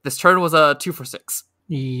 this turn was a 2 for 6.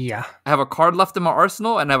 Yeah. I have a card left in my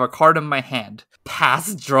arsenal, and I have a card in my hand.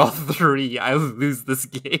 Pass, draw 3. I lose this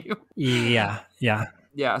game. Yeah.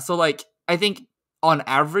 Yeah, so like, I think on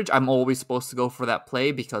average, I'm always supposed to go for that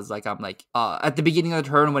play because like, I'm like, at the beginning of the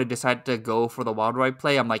turn when I decide to go for the Wild Ride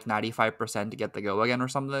play, I'm like 95% to get the go again or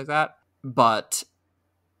something like that. But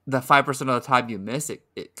the 5% of the time you miss,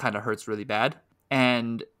 it kind of hurts really bad.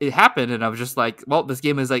 And it happened, and I was just like, well, this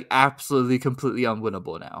game is like absolutely, completely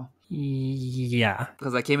unwinnable now. Yeah.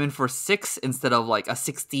 Because I came in for 6 instead of like a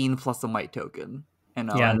 16 plus a Might token.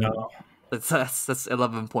 And Yeah, no. That's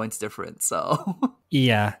 11 points different, so.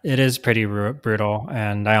 Yeah, it is pretty brutal.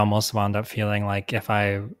 And I almost wound up feeling like if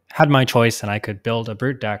I had my choice and I could build a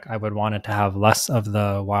brute deck, I would want it to have less of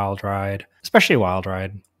the Wild Ride, especially Wild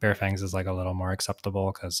Ride. Bare Fangs is like a little more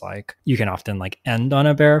acceptable because like you can often like end on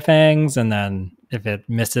a Bare Fangs, and then if it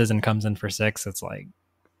misses and comes in for 6, it's like,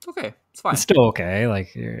 okay, it's fine. It's still okay.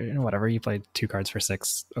 Like, whatever, you played 2 cards for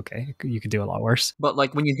 6. Okay, you could do a lot worse. But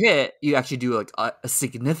like when you hit, you actually do like a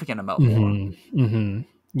significant amount more.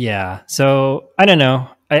 Yeah. So I don't know.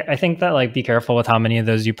 I think that like be careful with how many of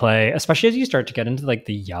those you play, especially as you start to get into like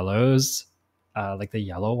the yellows. Like the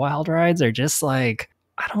yellow Wild Rides are just like,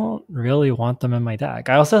 I don't really want them in my deck.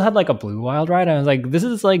 I also had like a blue wild ride. I was like, this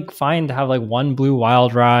is like fine to have like one blue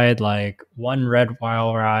wild ride, like one red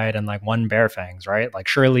wild ride, and like one bear fangs, right? Like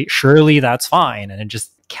surely that's fine. And it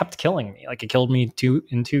just kept killing me. Like it killed me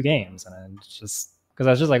in 2 games, and it's just because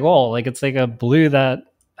I was just like, well, like it's like a blue that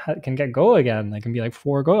can get go again. Like can be like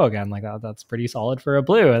 4 go again. Like that's pretty solid for a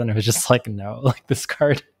blue. And then it was just like, no, like this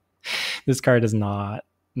card is not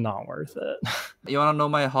worth it. You want to know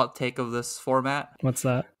my hot take of this format? What's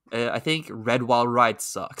that? I think Red Wild Ride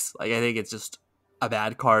sucks. Like I think it's just a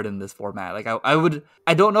bad card in this format. Like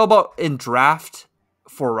I don't know about in draft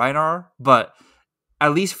for Reinar, but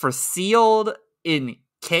at least for sealed in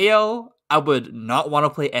KO, I would not want to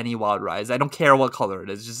play any Wild Rides. I don't care what color it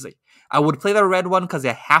is. Just like I would play the red one because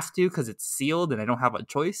I have to because it's sealed and I don't have a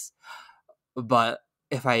choice. But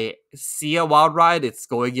if I see a wild ride, it's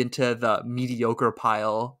going into the mediocre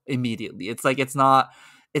pile immediately. It's like it's not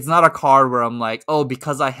a card where I'm like, oh,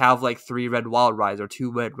 because I have like 3 red wild rides or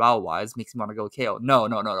 2 red wild rides makes me want to go KO.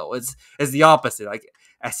 No. It's the opposite. Like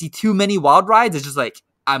I see too many wild rides, it's just like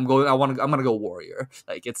I'm gonna go warrior.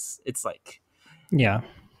 Like it's like Yeah.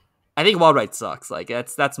 I think wild ride sucks. Like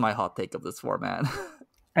that's my hot take of this format.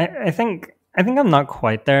 I think I'm not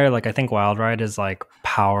quite there. Like I think Wild Ride is like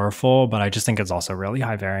powerful, but I just think it's also really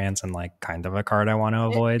high variance and like kind of a card I want to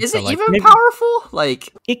avoid. Is so it like even powerful?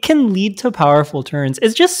 Like it can lead to powerful turns.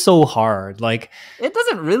 It's just so hard. Like it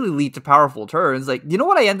doesn't really lead to powerful turns. Like you know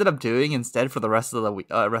what I ended up doing instead for the rest of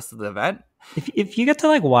the event? if you get to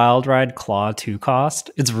like Wild Ride Claw 2 cost,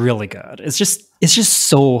 it's really good. It's just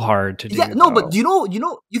so hard to do. Yeah, no, but you know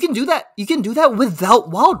you can do that. You can do that without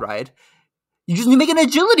Wild Ride. You make an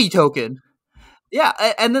agility token.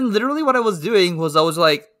 Yeah, and then literally what I was doing was I was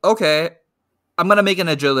like, okay, I'm gonna make an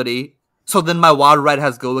agility, so then my wild ride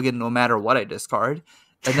has go again no matter what I discard.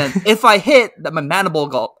 And then if I hit, that my Mandible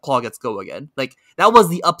Claw gets go again. Like that was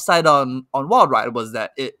the upside on wild ride was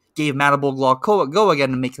that it gave Mandible Claw go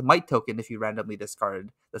again and makes a might token if you randomly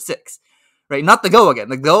discard the 6. Right, not the go again.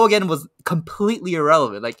 The go again was completely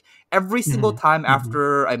irrelevant. Like every single time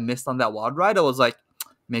after I missed on that wild ride, I was like,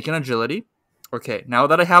 make an agility. Okay, now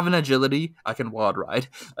that I have an agility, I can wild ride.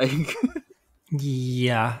 Like,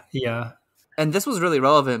 yeah. and this was really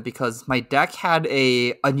relevant because my deck had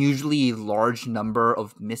a unusually large number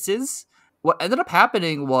of misses. What ended up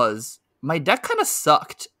happening was my deck kind of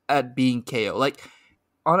sucked at being KO. Like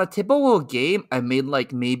on a typical game, I made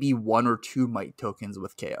like maybe 1 or 2 might tokens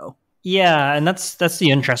with KO. Yeah, and that's the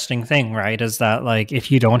interesting thing, right? Is that like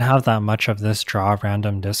if you don't have that much of this draw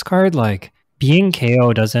random discard, like being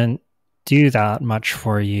KO doesn't do that much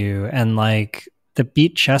for you. And like the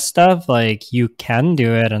beat chest stuff, like you can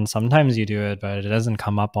do it and sometimes you do it, but it doesn't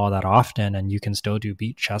come up all that often. And you can still do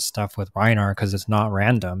beat chest stuff with Reinar because it's not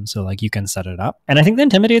random. So like you can set it up. And I think the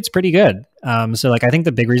Intimidate's pretty good. So like I think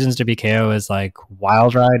the big reasons to be KO is like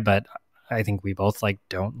Wild Ride, but I think we both like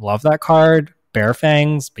don't love that card. Bear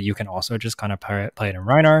Fangs, but you can also just kind of play it in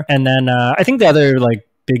Reinar. And then I think the other like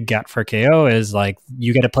big get for KO is like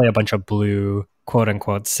you get to play a bunch of blue quote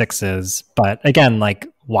unquote 6s. But again, like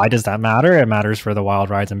why does that matter? It matters for the Wild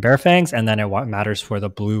Rides and Bear Fangs, and then it matters for the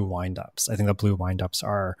blue windups. I think the blue windups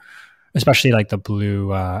are, especially like the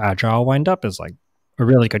blue agile windup is like a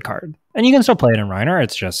really good card. And you can still play it in Reinar.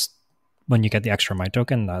 It's just when you get the extra might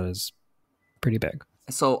token, that is pretty big.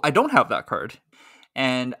 So I don't have that card.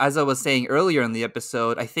 And as I was saying earlier in the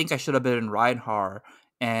episode, I think I should have been in Reinhardt.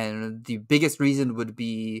 And the biggest reason would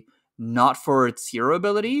be not for its hero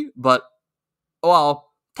ability, but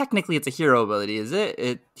well, technically it's a hero ability, is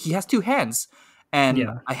it? He has 2 hands, and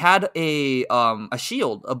I had a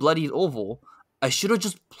shield, a bloody oval. I should have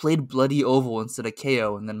just played bloody oval instead of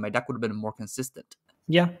KO, and then my deck would have been more consistent.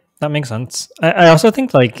 Yeah, that makes sense. I also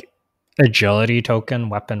think like agility token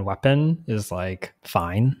weapon is like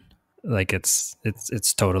fine. Like it's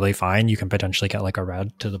totally fine. You can potentially get like a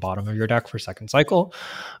red to the bottom of your deck for second cycle.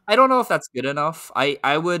 I don't know if that's good enough.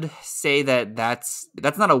 I would say that's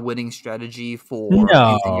not a winning strategy for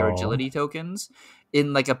using your agility tokens.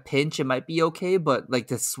 In like a pinch, it might be okay, but like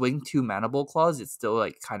to swing 2 Mandible Claws, it still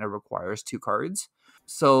like kind of requires 2 cards.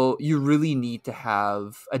 So you really need to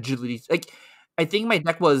have agility. Like I think my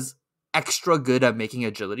deck was extra good at making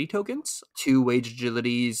agility tokens, 2 wage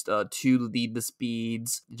agilities, 2 lead the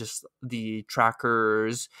speeds, just the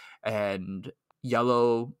trackers, and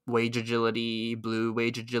yellow wage agility, blue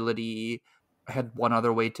wage agility. I had one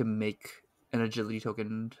other way to make an agility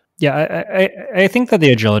token. Yeah, I think that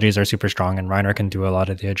the agilities are super strong, and Reiner can do a lot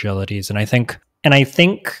of the agilities. And I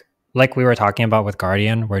think like we were talking about with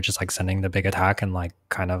Guardian, we're just like sending the big attack and like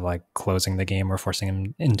kind of like closing the game or forcing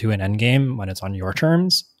him into an end game when it's on your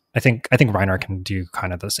terms. I think Reiner can do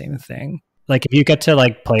kind of the same thing. Like if you get to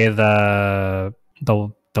like play the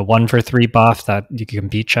 1 for 3 buff that you can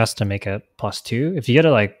beat chest to make it +2, if you get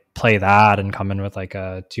to like play that and come in with like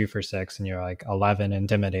a 2 for 6 and you're like 11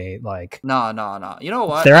 intimidate, like No, no, no. You know if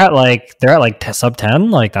what? they're at like sub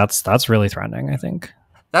 10, like that's really threatening, I think.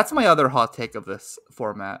 That's my other hot take of this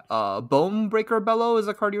format. Bone Breaker Bellow is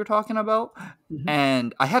a card you were talking about, Mhm.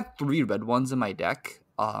 and I had 3 red ones in my deck.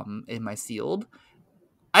 In my sealed,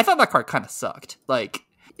 I thought that card kind of sucked. Like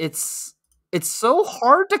it's it's so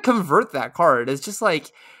hard to convert that card. It's just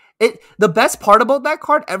like it. The best part about that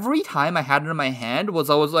card, every time I had it in my hand,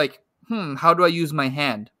 was I was like, how do I use my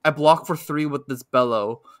hand? I block for 3 with this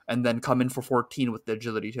bellow, and then come in for 14 with the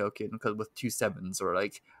agility token because with 2 7s or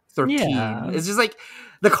like 13. Yeah. It's just like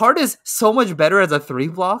the card is so much better as a 3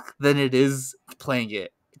 block than it is playing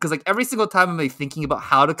it. Because like every single time I'm like thinking about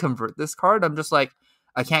how to convert this card, I'm just like,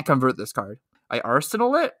 I can't convert this card. I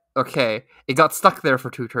arsenal it. Okay, it got stuck there for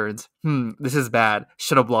 2 turns. This is bad.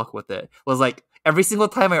 Should have blocked with it. Was like every single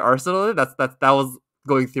time I arsenal it, that was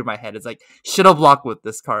going through my head. It's like should have blocked with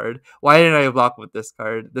this card. Why didn't I block with this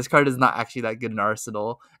card? This card is not actually that good in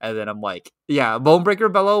arsenal. And then I'm like, yeah,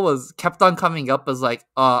 Bonebreaker Bellow was kept on coming up as like,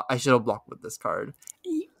 I should have blocked with this card.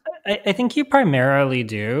 I think you primarily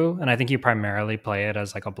do, and I think you primarily play it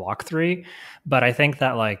as like a block 3. But I think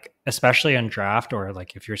that like, especially in draft or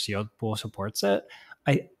like if your sealed pool supports it,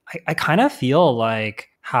 I kind of feel like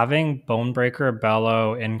having Bonebreaker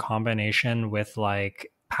Bellow in combination with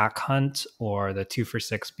like Pack Hunt or the 2 for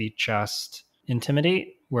 6 beat chest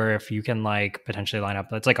Intimidate, where if you can like potentially line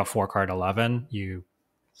up, it's like a 4 card 11. You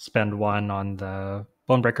spend 1 on the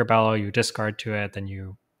Bonebreaker Bellow, you discard to it, then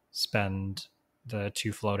you spend the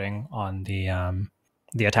 2 floating on the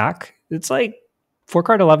attack. It's like 4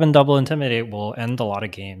 card 11 double intimidate will end a lot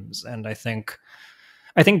of games, and I think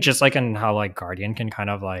just like in how like Guardian can kind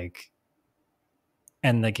of like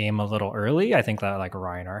end the game a little early, I think that like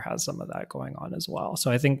Reiner has some of that going on as well.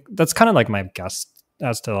 So I think that's kind of like my guess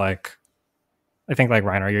as to like, I think like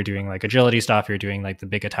Reiner, you're doing like agility stuff, you're doing like the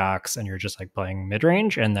big attacks, and you're just like playing mid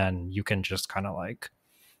range, and then you can just kind of like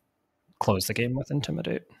close the game with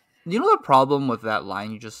intimidate. You know the problem with that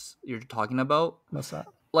line you're talking about? What's that?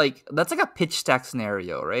 Like that's like a pitch stack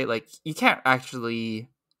scenario, right? Like you can't actually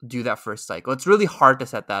do that first cycle. It's really hard to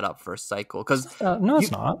set that up first cycle because No, you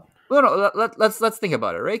it's not. no, let's think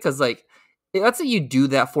about it, right? Because like let's say you do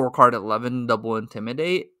that 4 card 11 double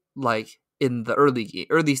intimidate like in the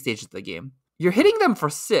early stage of the game. You're hitting them for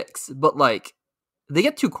 6, but like they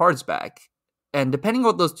get 2 cards back, and depending on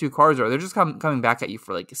what those 2 cards are, they're just coming back at you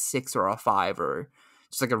for like a 6 or a 5 or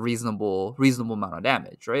just like a reasonable amount of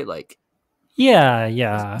damage, right? Like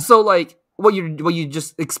Yeah. so like what you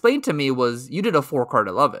just explained to me was you did a 4 card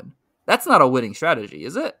 11. That's not a winning strategy,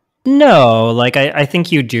 is it? No, like I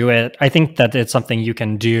think you do it. I think that it's something you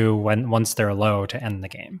can do once they're low to end the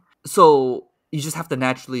game. So you just have to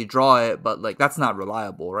naturally draw it, but like that's not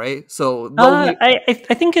reliable, right? So the only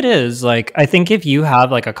I think it is. Like I think if you have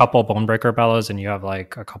like a couple Bonebreaker Bellows and you have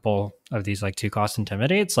like a couple of these like 2 cost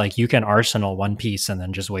intimidates, like you can arsenal 1 piece and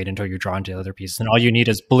then just wait until you draw into the other piece. And all you need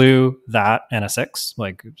is blue, that, and a 6.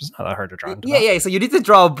 Like it's not that hard to draw into that. yeah. So you need to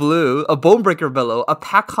draw a blue, a Bonebreaker Bellow, a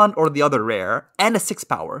Pack Hunt or the other rare, and a 6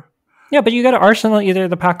 power. Yeah, but you got to arsenal either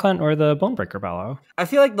the Pack Hunt or the Bonebreaker Bellow. I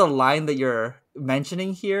feel like the line that you're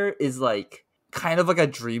mentioning here is like kind of like a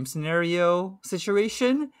dream scenario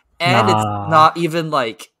situation, and it's not even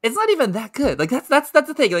that good. Like that's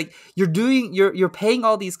the thing. Like you're paying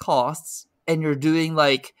all these costs, and you're doing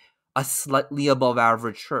like a slightly above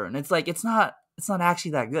average turn. It's like it's not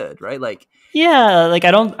actually that good, right? Like yeah, like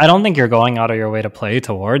I don't think you're going out of your way to play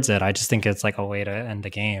towards it. I just think it's like a way to end the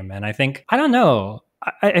game, and I think I don't know.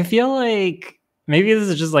 I feel like maybe this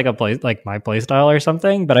is just like a play, like my play style or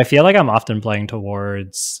something, but I feel like I'm often playing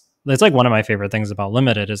towards. It's like one of my favorite things about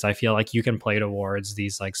limited is I feel like you can play towards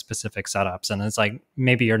these like specific setups, and it's like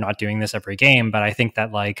maybe you're not doing this every game, but I think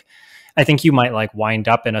that like I think you might like wind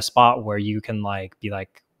up in a spot where you can like be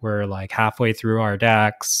like we're like halfway through our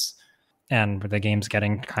decks and the game's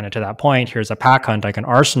getting kind of to that point. Here's a Pack Hunt. I can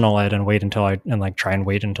arsenal it and wait until I draw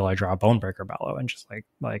a Bonebreaker Bellow and just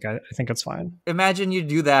like I think it's fine. imagine you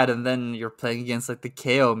do that, and then you're playing against like the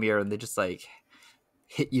KO mirror, and they just like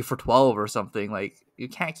hit you for 12 or something. Like you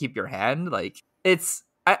can't keep your hand. Like it's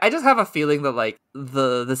I just have a feeling that like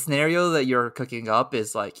the scenario that you're cooking up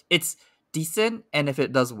is like it's decent, and if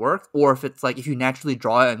it does work, or if it's like if you naturally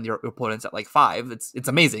draw it and your opponent's at like 5, it's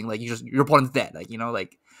amazing. Like your opponent's dead, like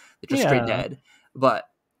like they're just straight dead. But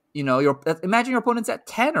imagine your opponent's at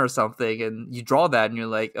 10 or something, and you draw that, and you're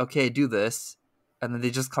like, okay, do this, and then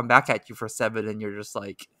they just come back at you for 7, and you're just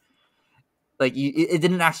like like it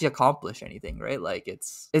didn't actually accomplish anything, right? Like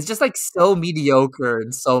it's just like so mediocre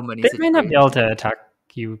in so many They may not be able situations. to attack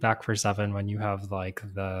you back for 7 when you have like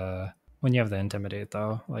when you have the intimidate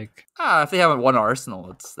though. Like If they have one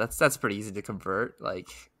arsenal, that's pretty easy to convert. Like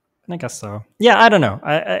I guess so. Yeah, I don't know.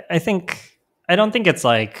 I think I don't think it's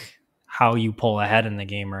like how you pull ahead in the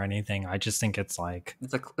game or anything. I just think it's like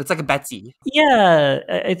it's like a Betsy. yeah,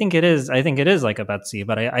 I think it is. I think it is like a Betsy,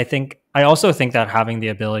 but I think I also think that having the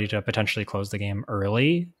ability to potentially close the game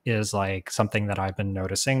early is like something that I've been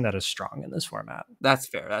noticing that is strong in this format. That's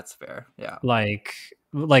fair. That's fair. Yeah.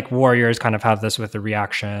 Like warriors kind of have this with the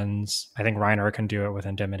reactions. I think Reiner can do it with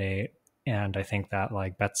intimidate. And I think that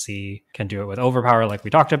like Betsy can do it with overpower, like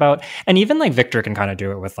we talked about. And even like Victor can kind of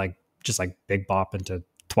do it with like just like big bop into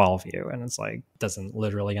 12 you. And it's like doesn't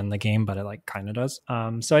literally end the game, but it like kind of does.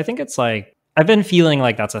 So I think it's like I've been feeling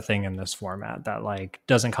like that's a thing in this format that like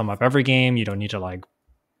doesn't come up every game. You don't need to like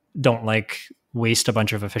don't like waste a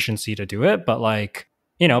bunch of efficiency to do it, but like,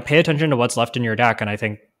 you know, pay attention to what's left in your deck. And I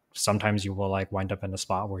think sometimes you will like wind up in a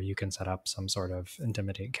spot where you can set up some sort of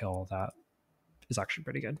intimidate kill that is actually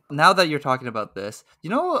pretty good. Now that you're talking about this, you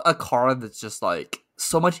know a card that's just like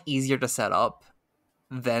so much easier to set up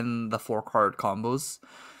than the 4-card combos?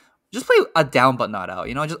 Just play a down but not out.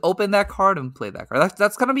 You know, just open that card and play that card.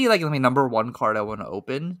 That's gonna be like my number one card I want to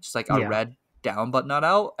open. Just like a Yeah. red down but not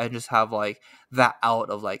out, and just have like that out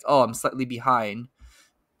of like, oh, I'm slightly behind.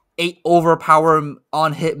 8 overpower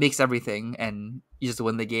on hit makes everything, and you just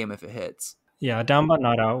win the game if it hits. Yeah, down but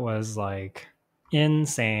not out was like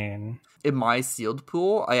insane. In my sealed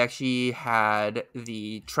pool, I actually had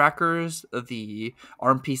the trackers, the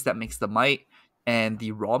arm piece that makes the might, and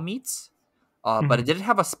the raw meats. But I didn't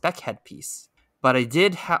have a spec headpiece. But I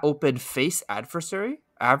did open face adversity.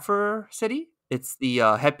 It's the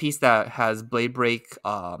headpiece that has blade break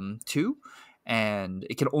 2, and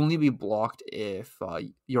it can only be blocked if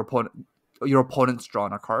your opponent's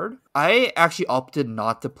drawn a card. I actually opted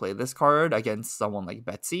not to play this card against someone like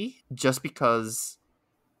Betsy, just because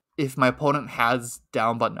if my opponent has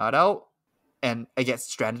down but not out and I get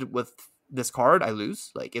stranded with this card, I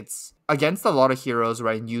lose. Like, it's against a lot of heroes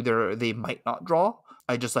where I knew they might not draw.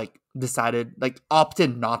 I just like decided, like,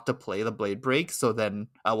 opted not to play the blade break, so then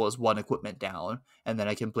I was one equipment down, and then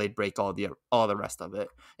I can blade break all the rest of it,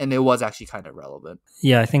 and it was actually kind of relevant.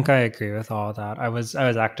 Yeah, I think I agree with all of that. I was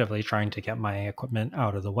actively trying to get my equipment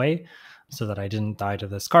out of the way so that I didn't die to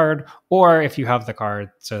this card, or if you have the card,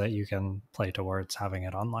 so that you can play towards having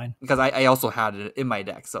it online. Because I also had it in my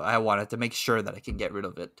deck, so I wanted to make sure that I can get rid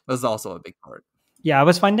of it. It was also a big part. Yeah, I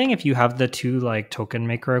was finding if you have the 2 like token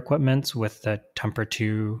maker equipments with the temper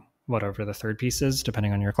 2, whatever the third piece is,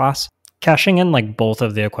 depending on your class, cashing in like both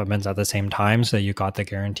of the equipments at the same time so that you got the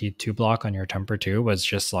guaranteed 2 block on your temper 2 was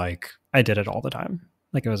just like, I did it all the time.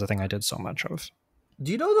 Like it was a thing I did so much of.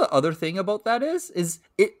 Do you know the other thing about that is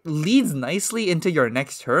it leads nicely into your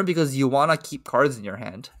next turn because you want to keep cards in your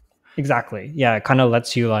hand. Exactly. Yeah, it kind of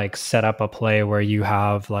lets you like set up a play where you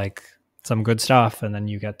have like some good stuff and then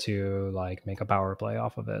you get to like make a power play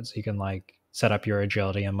off of it. So you can like set up your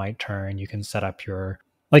agility and might turn. You can set up your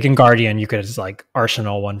like in Guardian, you could just like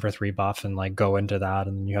arsenal 1 for 3 buff and like go into that,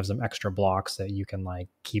 and then you have some extra blocks that you can like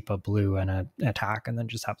keep a blue and an attack, and then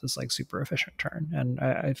just have this like super efficient turn. And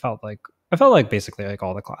I felt like basically like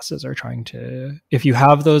all the classes are trying to. If you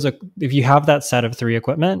have that set of 3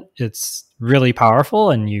 equipment, it's really powerful,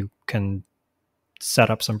 and you can set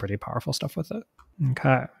up some pretty powerful stuff with it.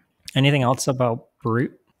 Okay. Anything else about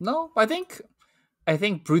Brute? No, I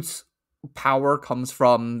think Brute's power comes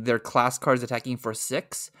from their class cards attacking for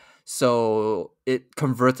 6, so it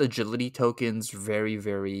converts agility tokens very,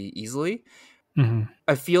 very easily.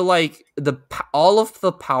 I feel like all of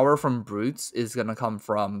the power from Brutes is gonna come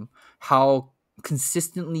from how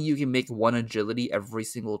consistently you can make 1 agility every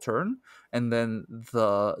single turn, and then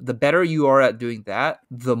the better you are at doing that,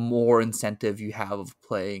 the more incentive you have of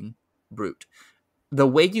playing Brute. The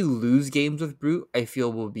way you lose games with Brute, I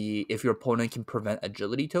feel, will be if your opponent can prevent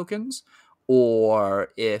agility tokens,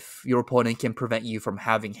 or if your opponent can prevent you from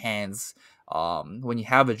having hands when you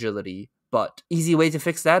have agility. But easy way to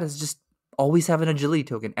fix that is just always have an agility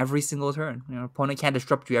token every single turn. Your opponent can't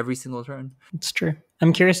disrupt you every single turn. It's true.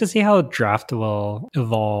 I'm curious to see how draft will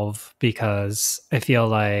evolve, because I feel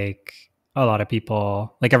like a lot of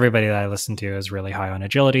people, like everybody that I listen to, is really high on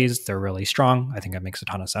agilities. They're really strong. I think it makes a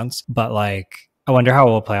ton of sense. But like, I wonder how it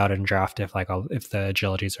will play out in draft if the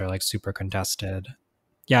agilities are like super contested.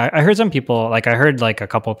 Yeah, I heard some people, like I heard like a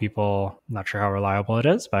couple people, not sure how reliable it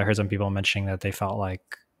is, but I heard some people mentioning that they felt like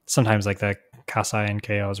sometimes like the Kasai and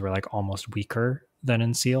KOs were like almost weaker than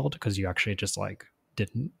in sealed, because you actually just like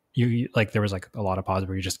didn't like there was like a lot of pods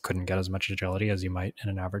where you just couldn't get as much agility as you might in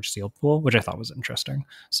an average sealed pool, which I thought was interesting.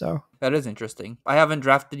 So That is interesting. I haven't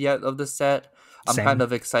drafted yet of this set. I'm kind same.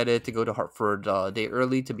 of excited to go to Hartford a day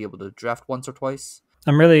early to be able to draft once or twice.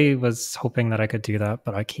 I'm really was hoping that I could do that,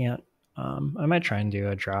 but I can't. I might try and do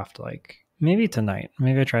a draft like maybe tonight.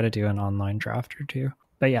 Maybe I try to do an online draft or two.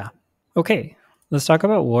 But yeah. Okay. Let's talk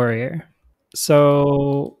about Warrior.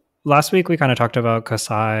 So last week we kind of talked about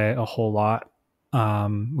Kasai a whole lot.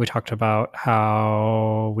 We talked about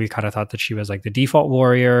how we kind of thought that she was like the default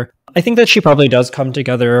warrior. I think that she probably does come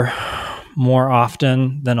together more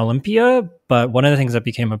often than Olympia, but one of the things that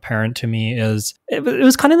became apparent to me is it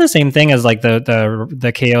was kind of the same thing as like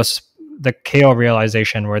the chaos, the KO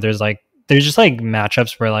realization, where there's just like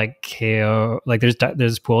matchups where like KO, like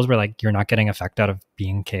there's pools where like you're not getting effect out of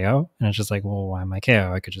being KO, and it's just like, well, why am I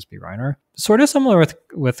KO? I could just be Reiner. Sort of similar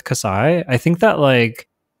with Kasai. I think that like,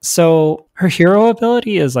 so her hero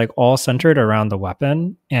ability is like all centered around the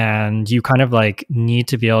weapon, and you kind of like need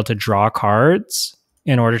to be able to draw cards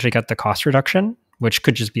in order to get the cost reduction, which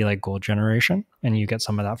could just be like gold generation, and you get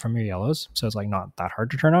some of that from your yellows. So it's like not that hard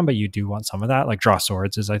to turn on, but you do want some of that. Like draw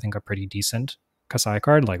swords is I think a pretty decent Kasai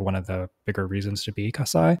card, like one of the bigger reasons to be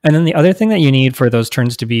Kasai. And then the other thing that you need for those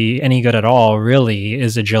turns to be any good at all really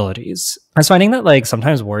is agilities. I was finding that like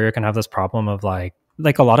sometimes Warrior can have this problem of like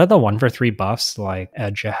a lot of the 1-for-3 buffs like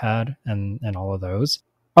Edge Ahead and all of those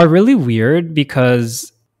are really weird,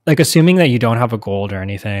 because like assuming that you don't have a gold or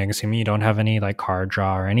anything, assuming you don't have any like card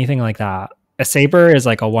draw or anything like that, a Saber is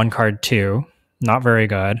like a 1 card 2, not very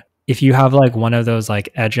good. If you have like one of those like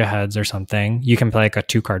Edge Aheads or something, you can play like a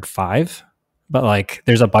 2 card 5, but like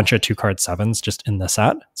there's a bunch of 2 card 7s just in the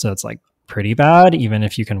set, so it's like pretty bad even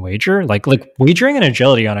if you can wager. Like wagering an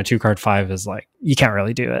agility on a 2 card 5 is like you can't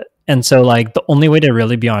really do it. And so like the only way to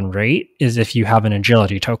really be on rate is if you have an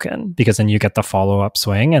agility token, because then you get the follow-up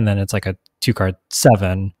swing, and then it's like a 2 card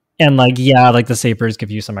 7. And like, yeah, like the Sabers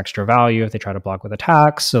give you some extra value if they try to block with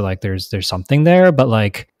attacks, so like there's something there, but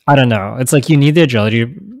like I don't know, it's like you need the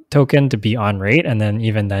agility token to be on rate, and then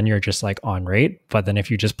even then you're just like on rate. But then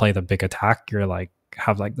if you just play the big attack, you're like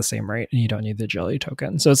have like the same rate and you don't need the agility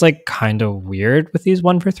token. So it's like kind of weird with these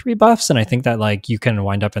 1-for-3 buffs. And I think that like you can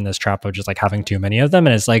wind up in this trap of just like having too many of them.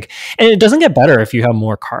 And it's like, and it doesn't get better if you have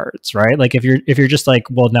more cards, right? Like if you're just like,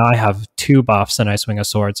 well, now I have 2 buffs and I swing a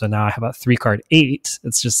sword, so now I have a 3-card 8.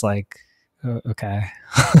 It's just like, okay,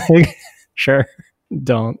 sure. I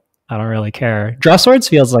don't really care. Draw swords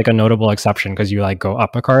feels like a notable exception because you like go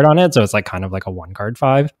up a card on it. So it's like kind of like a 1-card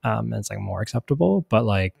 5. And it's like more acceptable, but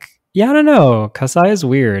like, yeah, I don't know. Kasai is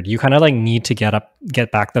weird. You kind of like need to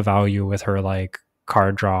get back the value with her like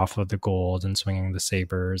card draw off of the gold and swinging the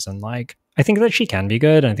sabers. And like, I think that she can be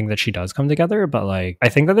good. And I think that she does come together. But like, I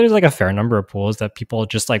think that there's like a fair number of pools that people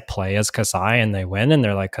just like play as Kasai and they win. And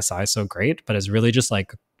they're like, Kasai is so great. But it's really just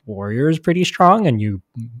like Warrior is pretty strong. And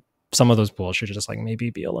some of those pools should just like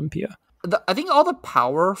maybe be Olympia. I think all the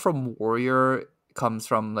power from Warrior comes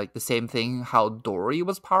from like the same thing how Dory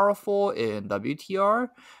was powerful in WTR,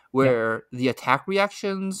 where the attack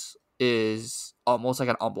reactions is almost like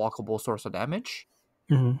an unblockable source of damage.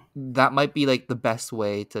 Mm-hmm. That might be like the best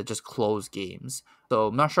way to just close games. So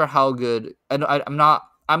I'm not sure how good. I'm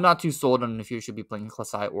not too sold on if you should be playing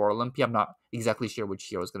Kasai or Olympia. I'm not exactly sure which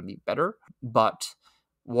hero is going to be better, but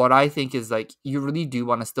what I think is like you really do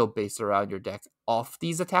want to still base around your deck off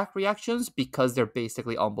these attack reactions because they're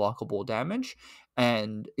basically unblockable damage.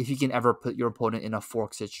 And if you can ever put your opponent in a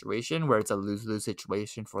fork situation where it's a lose-lose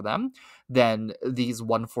situation for them, then these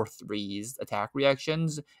 1-for-3s attack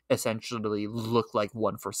reactions essentially look like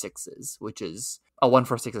 1-for-6s, which is a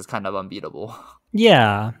 1-for-6 is kind of unbeatable.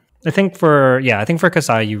 Yeah. I think for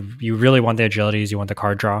Kasai, you really want the agilities, you want the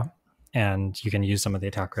card draw, and you can use some of the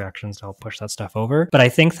attack reactions to help push that stuff over. But I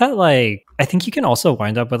think that I think you can also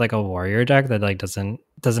wind up with like a warrior deck that like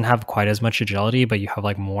doesn't have quite as much agility, but you have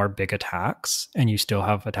like more big attacks and you still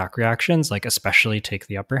have attack reactions, like especially take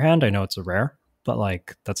the upper hand. I know it's a rare, but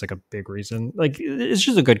like that's like a big reason. Like it's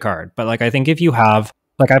just a good card. But like I think if you have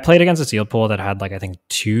like I played against a sealed pool that had like I think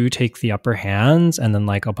 2 take the upper hands and then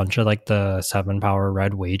like a bunch of like the 7 power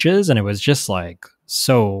red wages, and it was just like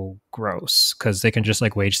so gross because they can just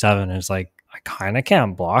like wage 7 and it's like I kind of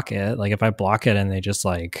can't block it. Like if I block it and they just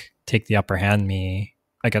like take the upper hand me,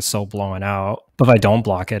 I get so blown out. But if I don't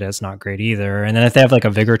block it, it's not great either. And then if they have like a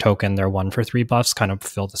vigor token, their 1-for-3 buffs kind of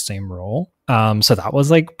fill the same role. So that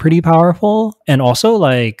was like pretty powerful. And also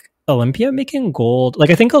like Olympia making gold,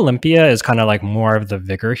 like I think Olympia is kind of like more of the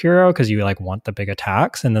vigor hero because you like want the big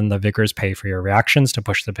attacks, and then the vigors pay for your reactions to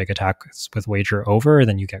push the big attacks with wager over,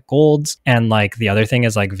 then you get golds. And like the other thing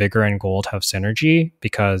is like vigor and gold have synergy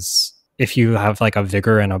because if you have like a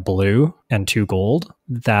vigor and a blue and 2 gold,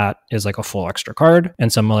 that is like a full extra card.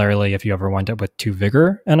 And similarly, if you ever wind up with 2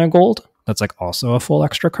 vigor and a gold, that's like also a full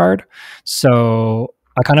extra card. So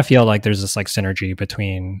I kind of feel like there's this like synergy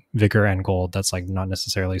between vigor and gold that's like not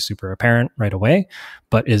necessarily super apparent right away,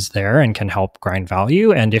 but is there and can help grind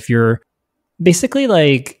value. And if you're basically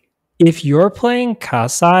like, if you're playing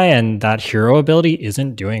Kasai and that hero ability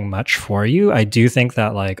isn't doing much for you, I do think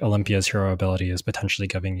that like Olympia's hero ability is potentially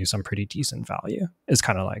giving you some pretty decent value, is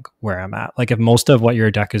kind of like where I'm at. Like if most of what your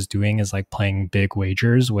deck is doing is like playing big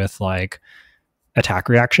wagers with like attack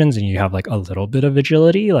reactions and you have like a little bit of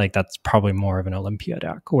agility, like that's probably more of an Olympia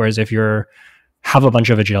deck. Whereas if you're have a bunch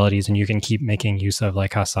of agilities and you can keep making use of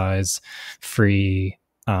like Kasai's free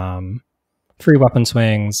weapon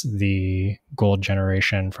swings, the gold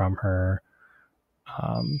generation from her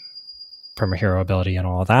hero ability and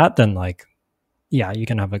all of that, then like, yeah, you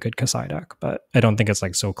can have a good Kasai deck. But I don't think it's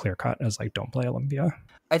like so clear cut as like don't play Olympia.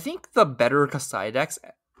 I think the better Kasai decks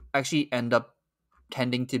actually end up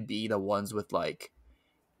tending to be the ones with like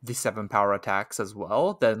the 7 power attacks as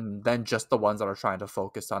well than just the ones that are trying to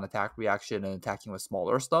focus on attack reaction and attacking with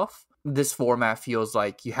smaller stuff. This format feels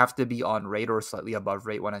like you have to be on rate or slightly above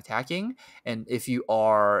rate when attacking, and if you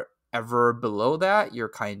are ever below that, you're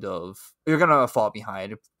gonna fall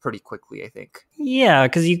behind pretty quickly, I think. Yeah,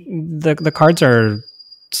 because the cards are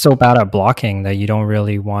so bad at blocking that you don't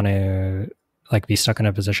really want to like be stuck in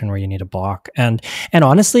a position where you need to block. And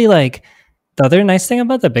honestly, like the other nice thing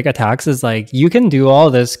about the big attacks is like you can do all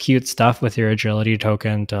this cute stuff with your agility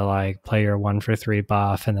token to like play your 1-for-3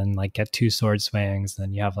 buff and then like get 2 sword swings.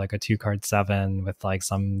 Then you have like a 2-card 7 with like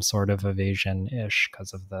some sort of evasion ish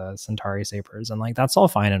because of the Centauri Sabers. And like that's all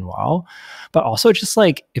fine and well. But also just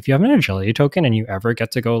like if you have an agility token and you ever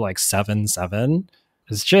get to go like 7/7,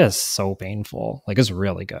 it's just so painful. Like it's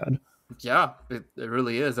really good. Yeah, it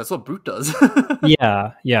really is. That's what Brute does.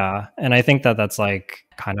 Yeah. And I think that that's like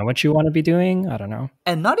kind of what you want to be doing. I don't know.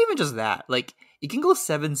 And not even just that. Like, you can go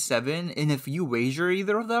 7/7, and if you wager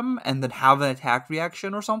either of them and then have an attack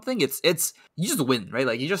reaction or something, it's you just win, right?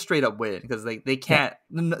 Like, you just straight up win because like they can't.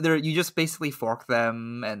 Yeah. You just basically fork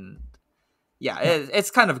them, and yeah,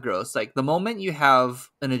 it's kind of gross. Like the moment you have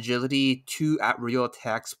an agility 2 at real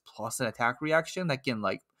attacks plus an attack reaction that can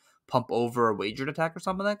like pump over a wagered attack or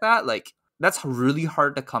something like that, like that's really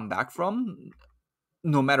hard to come back from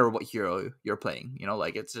no matter what hero you're playing. You know,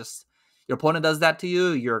 like it's just your opponent does that to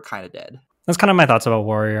you, you're kind of dead. That's kind of my thoughts about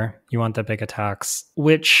Warrior. You want the big attacks,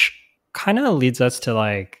 which kind of leads us to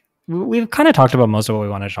like, we've kind of talked about most of what we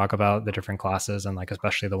want to talk about, the different classes and like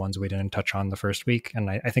especially the ones we didn't touch on the first week. And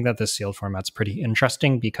I think that this sealed format's pretty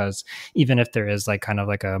interesting because even if there is like kind of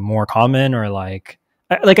like a more common or like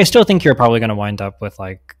I still think you're probably going to wind up with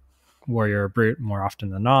like Warrior or Brute more often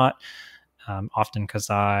than not. Often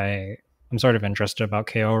Kasai. I'm sort of interested about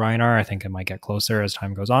KO Reinar. I think it might get closer as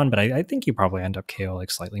time goes on, but I think you probably end up KO like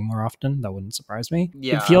slightly more often. That wouldn't surprise me.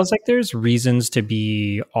 Yeah. It feels like there's reasons to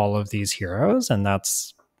be all of these heroes, and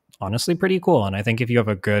that's honestly pretty cool. And I think if you have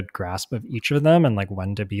a good grasp of each of them and like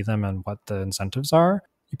when to be them and what the incentives are,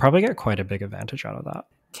 you probably get quite a big advantage out of that.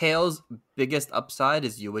 KO's biggest upside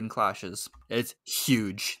is you win clashes. It's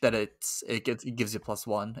huge that it gives you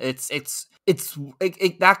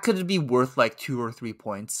 +1. That could be worth like 2 or 3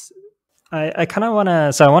 points. I kind of want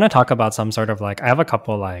to talk about some sort of like, I have a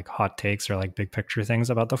couple like hot takes or like big picture things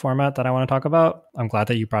about the format that I want to talk about. I'm glad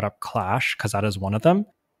that you brought up Clash because that is one of them.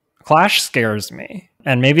 Clash scares me.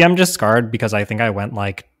 And maybe I'm just scarred because I think I went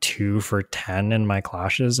like 2 for 10 in my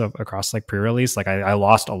clashes across like pre-release. Like I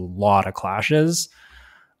lost a lot of clashes.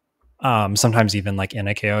 Sometimes even like in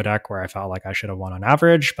a KO deck where I felt like I should have won on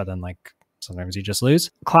average, but then like sometimes you just lose.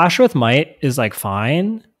 Clash with Might is like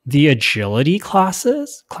fine. The agility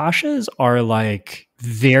clashes are like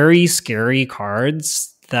very scary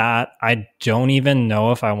cards that I don't even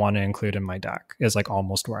know if I want to include in my deck is like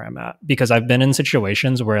almost where I'm at, because I've been in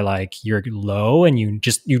situations where like you're low and you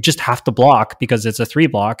just have to block because it's a 3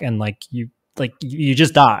 block and like you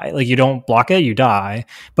just die. Like you don't block it, you die,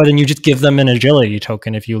 but then you just give them an agility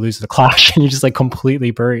token if you lose the clash and you just like completely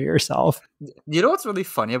bury yourself. You know what's really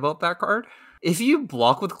funny about that card? If you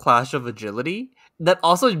block with Clash of Agility, that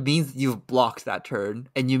also means you've blocked that turn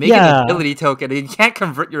and you make an agility token and you can't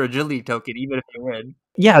convert your agility token even if you win.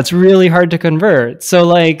 Yeah, it's really hard to convert. So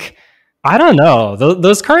like, I don't know.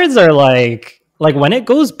 Those cards are like when it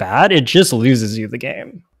goes bad, it just loses you the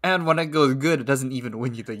game. And when it goes good, it doesn't even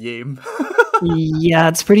win you the game. Yeah,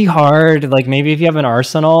 it's pretty hard. Like maybe if you have an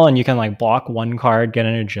arsenal and you can like block 1 card, get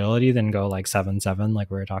an agility, then go like 7/7,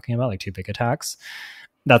 like we were talking about, like 2 big attacks.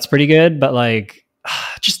 That's pretty good. But like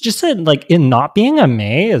just like in not being a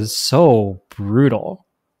May is so brutal.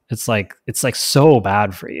 it's like so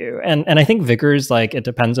bad for you. And I think Vigors, like, it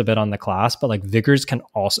depends a bit on the class, but like Vigors can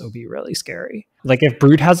also be really scary. Like if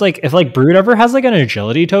Brood ever has like an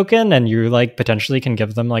agility token and you like potentially can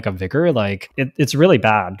give them like a Vigor, like it's really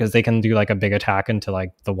bad because they can do like a big attack into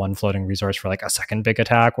like the one floating resource for like a second big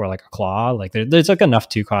attack or like a claw. Like there's like enough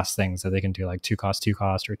 2-cost things that they can do, like 2-cost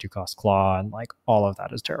or 2-cost claw, and like all of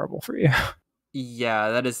that is terrible for you. Yeah,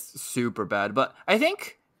 that is super bad. But I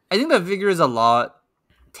think the Vigor is a lot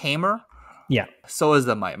tamer. Yeah. So is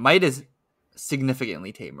the Might. Might is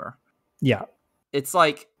significantly tamer. Yeah. It's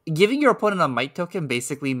like giving your opponent a Might token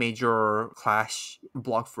basically made your Clash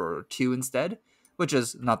block for 2 instead, which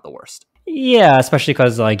is not the worst. Yeah, especially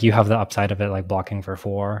because like you have the upside of it like blocking for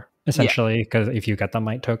 4 Yeah. essentially, because if you get the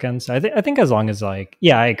Might tokens. I think as long as like,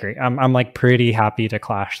 yeah, I agree. I'm like pretty happy to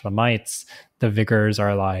clash the Mights. The Vigors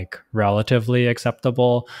are like relatively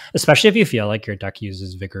acceptable, especially if you feel like your deck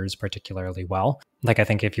uses Vigors particularly well. Like I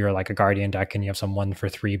think if you're like a Guardian deck and you have some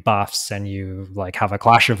 1-for-3 buffs and you like have a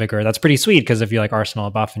Clash of Vigor, that's pretty sweet, because if you like Arsenal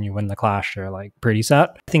a buff and you win the Clash, you're like pretty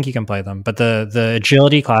set. I think you can play them. But the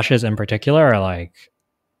agility clashes in particular are like,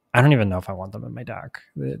 I don't even know if I want them in my deck.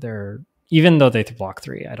 They're, even though they block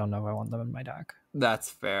 3, I don't know if I want them in my deck. That's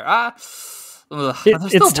fair. It's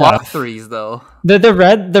still tough. block 3s though.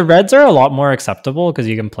 The reds are a lot more acceptable because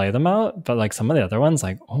you can play them out, but like some of the other ones,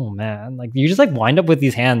 like, oh man, like you just like wind up with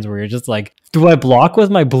these hands where you're just like, do I block with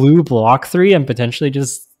my blue block 3 and potentially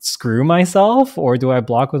just screw myself, or do I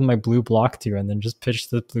block with my blue block 2 and then just pitch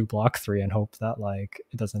the blue block 3 and hope that like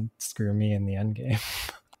it doesn't screw me in the end game?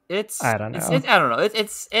 I don't know. I don't know.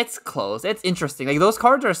 It's close. It's interesting. Like those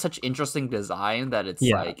cards are such interesting design that it's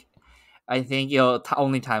like, I think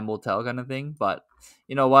only time will tell kind of thing. But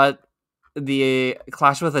you know what? The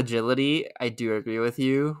Clash with Agility, I do agree with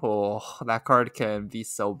you. Oh, that card can be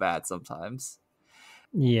so bad sometimes.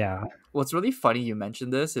 Yeah. What's really funny you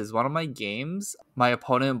mentioned this is one of my games, my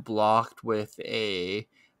opponent blocked with a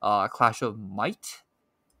Clash of Might.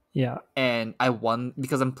 Yeah. And I won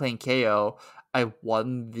because I'm playing KO. I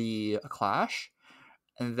won the Clash.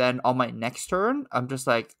 And then on my next turn, I'm just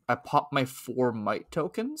like, I pop my 4 Might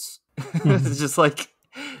tokens. It's just like,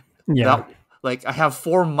 Yeah. like I have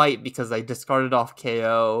 4 Might because I discarded off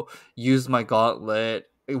KO, used my Gauntlet,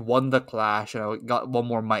 I won the Clash, and I got 1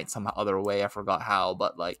 more Might some other way. I forgot how,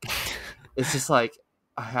 but like, it's just like,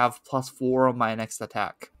 I have +4 on my next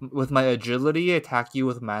attack. With my Agility, I attack you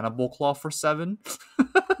with Manable Claw for 7.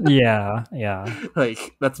 Yeah.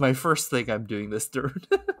 Like, that's my first thing I'm doing this turn.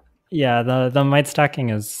 Yeah, the might stacking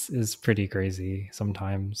is pretty crazy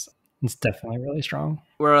sometimes. It's definitely really strong.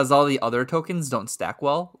 Whereas all the other tokens don't stack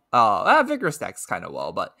well. Vigor stacks kind of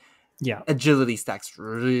well, but yeah, Agility stacks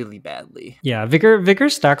really badly. Yeah, Vigor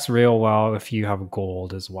stacks real well if you have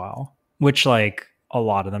gold as well, which like a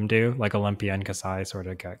lot of them do. Like Olympia and Kasai sort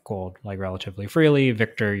of get gold like relatively freely.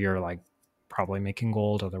 Victor, you're like probably making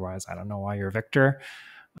gold. Otherwise, I don't know why you're Victor.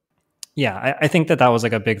 Yeah, I think that was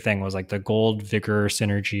like a big thing, was like the gold Vigor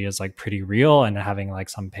synergy is like pretty real, and having like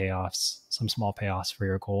some small payoffs for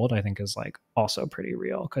your gold, I think is like also pretty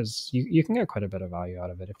real, because you can get quite a bit of value out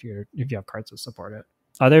of it if you have cards that support it.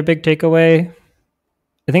 Other big takeaway,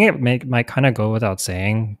 I think it might kind of go without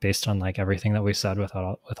saying based on like everything that we said with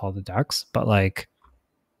all the decks, but like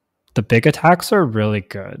the big attacks are really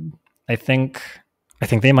good. I think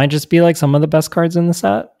they might just be like some of the best cards in the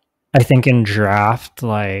set. I think in draft,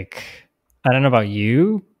 like, I don't know about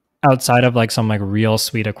you, outside of like some like real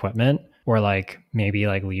sweet equipment or like maybe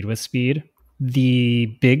like lead with speed,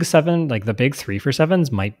 the big 7, like the big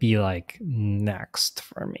 3-for-7s might be like next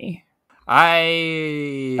for me.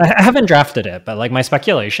 I haven't drafted it, but like my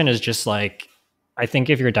speculation is just like, I think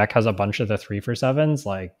if your deck has a bunch of the 3-for-7s,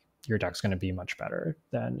 like your deck's going to be much better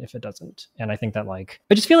than if it doesn't. And I think that like,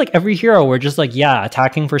 I just feel like every hero, we're just like, yeah,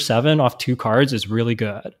 attacking for 7 off 2 cards is really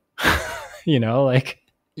good. You know, like,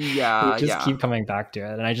 yeah, we just keep coming back to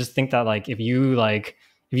it. And I just think that like, if you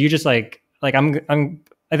just like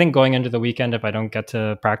I think going into the weekend, if I don't get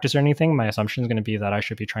to practice or anything, my assumption is going to be that I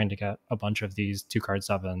should be trying to get a bunch of these 2-card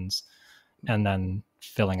 7s and then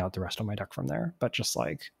filling out the rest of my deck from there. But just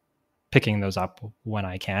like picking those up when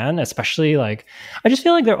I can, especially like, I just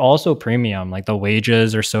feel like they're also premium. Like the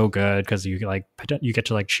wages are so good because you get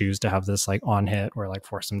to like choose to have this like on hit or like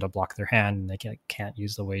force them to block their hand and they can't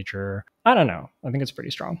use the wager. I don't know. I think it's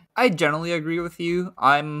pretty strong. I generally agree with you.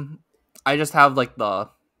 I just have like the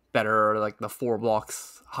better, like the 4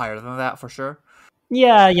 blocks higher than that for sure.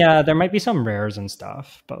 Yeah. There might be some rares and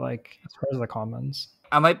stuff, but like as far as the commons,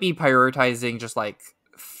 I might be prioritizing just like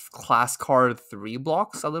class card 3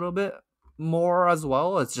 blocks a little bit more as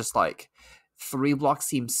well. It's just like 3 blocks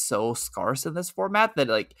seem so scarce in this format that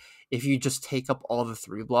like if you just take up all the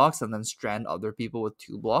 3 blocks and then strand other people with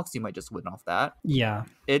 2 blocks, you might just win off that. Yeah.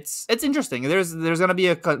 It's interesting. There's gonna be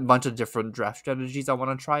a bunch of different draft strategies I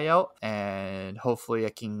want to try out, and hopefully I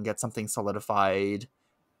can get something solidified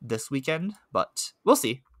this weekend, but we'll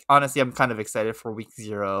see. Honestly, I'm kind of excited for week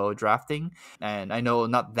 0 drafting, and I know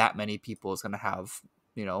not that many people is gonna have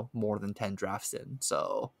more than 10 drafts in.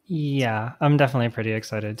 So yeah, I'm definitely pretty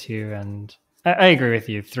excited too, and I agree with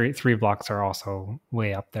you. Three blocks are also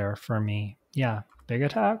way up there for me. Yeah, big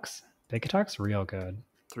attacks, real good.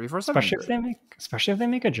 3-4-7 good. Especially if they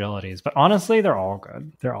make agilities. But honestly, they're all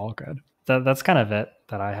good. That's kind of it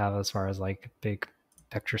that I have as far as like big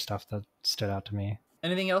picture stuff that stood out to me.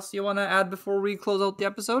 Anything else you want to add before we close out the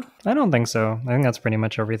episode? I don't think so. I think that's pretty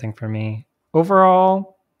much everything for me.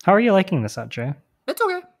 Overall, how are you liking this set, Jay? It's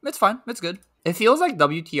okay. It's fine. It's good. It feels like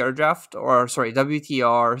WTR draft, or sorry,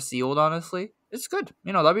 WTR sealed, honestly. It's good.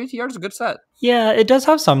 WTR is a good set. Yeah, it does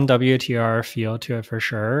have some WTR feel to it for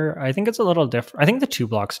sure. I think it's a little different. I think the 2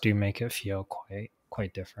 blocks do make it feel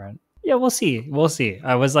quite different. Yeah, we'll see.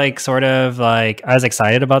 I was like sort of like I was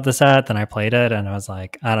excited about the set, then I played it and I was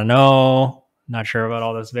like, I don't know, not sure about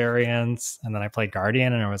all this variance. And then I played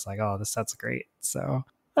Guardian and I was like, oh, this set's great. So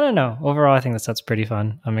I don't know. Overall, I think the set's pretty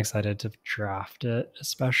fun. I'm excited to draft it,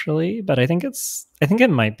 especially. But I think it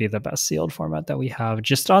might be the best sealed format that we have,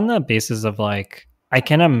 just on the basis of like I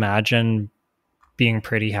can imagine being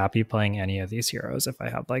pretty happy playing any of these heroes if I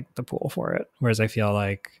had like the pool for it. Whereas I feel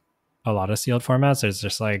like a lot of sealed formats, there's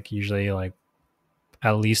just like usually like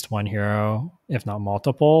at least one hero, if not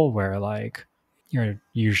multiple, where like you're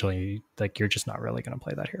usually like you're just not really going to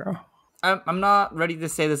play that hero. I'm not ready to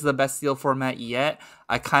say this is the best sealed format yet.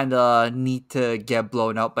 I kind of need to get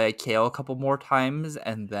blown out by a KO a couple more times,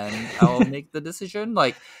 and then I'll make the decision.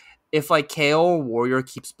 Like, if like KO or Warrior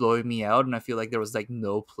keeps blowing me out, and I feel like there was like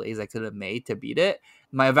no plays I could have made to beat it,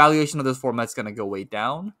 my evaluation of this format's gonna go way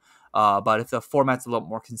down. But if the format's a lot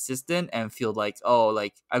more consistent and feel like, oh,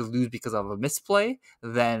 like I lose because of a misplay,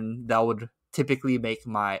 then that would typically make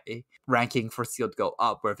my ranking for sealed go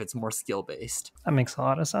up, where if it's more skill based. That makes a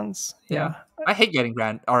lot of sense. Yeah. I hate getting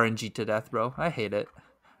RNG to death, bro. I hate it.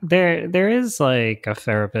 There is like a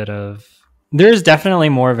fair bit of there's definitely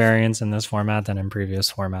more variance in this format than in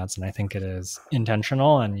previous formats, and I think it is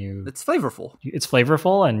intentional and it's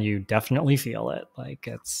flavorful and you definitely feel it. Like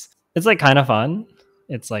it's like kind of fun.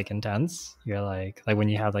 It's like intense. You're like when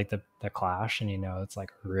you have like the clash and it's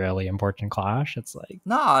like a really important clash. It's like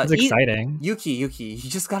it's exciting. Yuki, you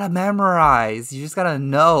just gotta memorize. You just gotta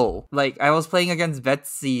know. Like I was playing against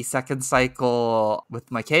Betsy second cycle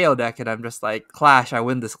with my KO deck, and I'm just like clash, I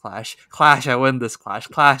win this clash. Clash, I win this clash.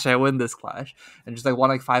 Clash, I win this clash, and just like won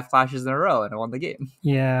like 5 clashes in a row, and I won the game.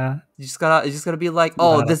 Yeah. You just gotta be like,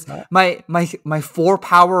 oh, this my 4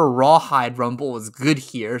 power rawhide rumble was good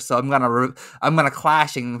here, so I'm gonna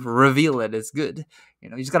clash and reveal it as good. You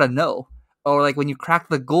just gotta know. Or like when you crack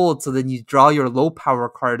the gold, so then you draw your low power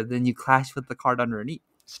card, and then you clash with the card underneath.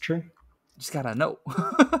 It's true. You just gotta know.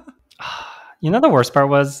 The worst part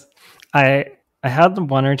was I had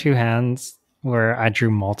 1 or 2 hands where I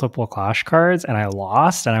drew multiple clash cards and I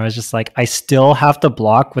lost, and I was just like, I still have to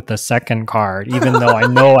block with the second card, even though I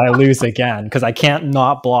know I lose again because I can't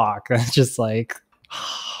not block. It's just like,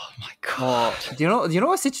 oh my god. Do you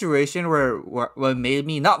know a situation where what made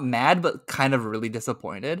me not mad but kind of really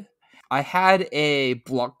disappointed? I had a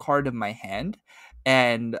block card in my hand,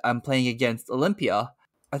 and I'm playing against Olympia.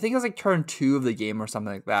 I think it was like turn 2 of the game or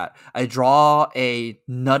something like that. I draw a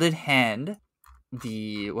nutted hand.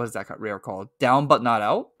 What is that rare called? Down but not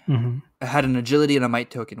out. Mm-hmm. I had an agility and a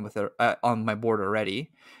might token with it on my board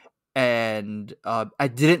already, and I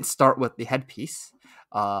didn't start with the headpiece,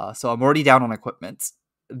 so I'm already down on equipment.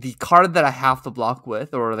 The card that I have to block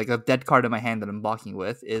with, or like a dead card in my hand that I'm blocking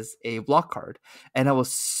with, is a block card, and I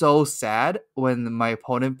was so sad when my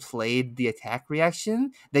opponent played the attack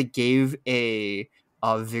reaction that gave a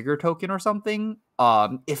vigor token or something.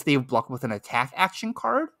 If they block with an attack action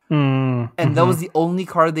card. Mm-hmm. And that was the only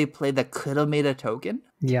card they played that could have made a token.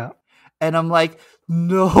 Yeah. And I'm like,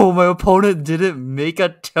 no, my opponent didn't make a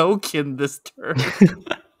token this turn.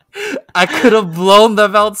 I could have blown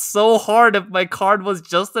them out so hard if my card was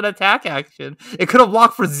just an attack action. It could have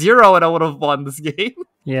blocked for 0 and I would have won this game.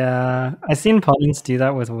 Yeah. I've seen opponents do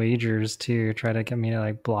that with wagers too, try to get me to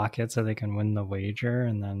like block it so they can win the wager,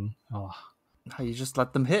 and then you just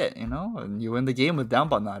let them hit, and you win the game with down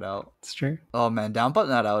but not out. It's true. Oh man, down but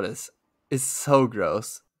not out is so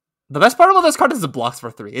gross. The best part about this card is it blocks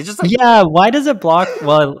for 3. It's just like, yeah, why does it block?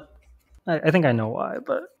 Well, I think I know why,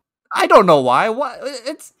 but I don't know why. What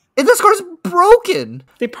And this card's broken.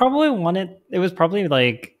 They probably wanted it was probably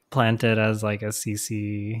like planted as like a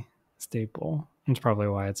CC staple. That's probably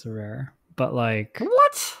why it's a rare. But like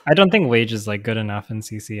What? I don't think Wage is like good enough in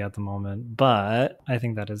CC at the moment, but I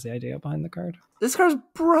think that is the idea behind the card. This card's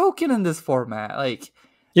broken in this format. Like,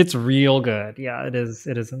 it's real good. Yeah, it is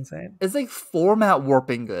insane. It's like format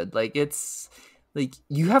warping good. Like, it's like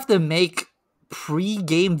you have to make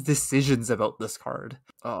pre-game decisions about this card.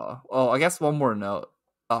 I guess one more note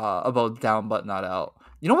about down but not out.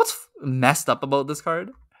 You know what's messed up about this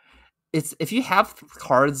card? It's if you have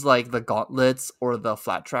cards like the gauntlets or the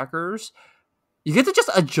flat trackers, you get to just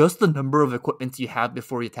adjust the number of equipments you have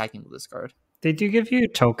before you're attacking with this card. They do give you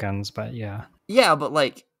tokens, but yeah. Yeah, but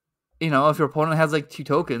like, you know, if your opponent has like 2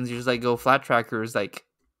 tokens, you just like go flat trackers. Like,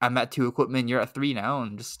 I'm at 2 equipment, you're at 3 now,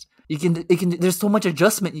 and just it can. There's so much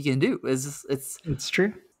adjustment you can do. It's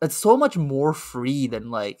true. It's so much more free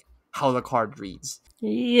than like how the card reads.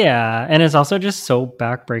 Yeah, and it's also just so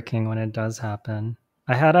backbreaking when it does happen.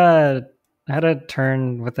 I had a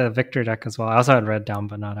turn with a Victor deck as well. I also had red down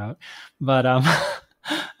but not out. But I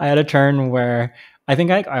had a turn where I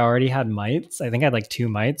think I already had mites. I think I had like 2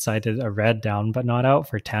 mites. So I did a red down but not out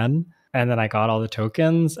for 10. And then I got all the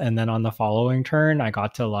tokens. And then on the following turn, I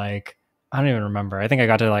got to like, I don't even remember. I think I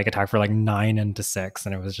got to like attack for like 9 into 6.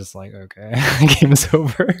 And it was just like, okay, game's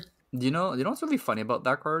over. You know what's really funny about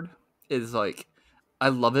that card? Is like, I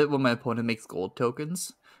love it when my opponent makes gold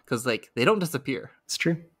tokens. Because like they don't disappear. It's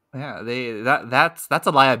true. Yeah, that's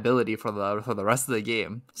a liability for the rest of the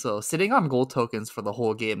game. So sitting on gold tokens for the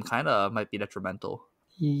whole game kind of might be detrimental.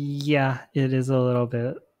 Yeah, it is a little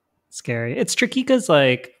bit scary. It's tricky because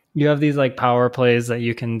like you have these like power plays that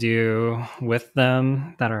you can do with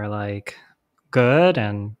them that are like good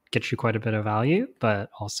and get you quite a bit of value, but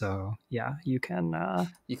also yeah, you could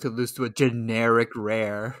lose to a generic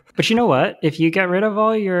rare. But you know what? If you get rid of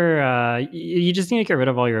all your you just need to get rid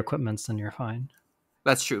of all your equipments, then you're fine.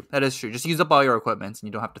 That's true. That is true. Just use up all your equipments and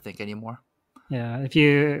you don't have to think anymore. Yeah,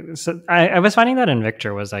 I was finding that in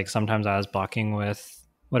Victor was like sometimes I was blocking with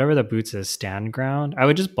whatever the boots is stand ground. I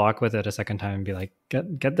would just block with it a second time and be like,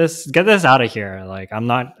 get this out of here. Like I'm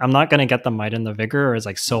not gonna get the might and the vigor, or it's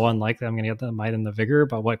like so unlikely I'm gonna get the might and the vigor.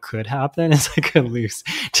 But what could happen is I could lose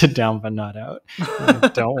to down but not out. I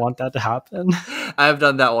don't want that to happen. I've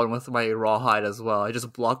done that one with my rawhide as well. I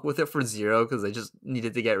just block with it for 0 because I just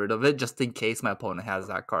needed to get rid of it just in case my opponent has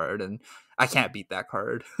that card, and I can't beat that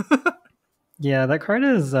card. Yeah, that card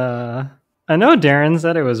is I know Darren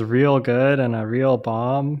said it was real good and a real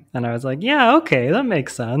bomb, and I was like, yeah, okay, that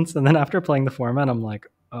makes sense. And then after playing the format, I'm like,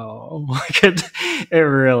 oh, like it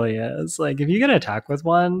really is. Like if you get an attack with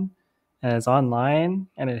one and it's online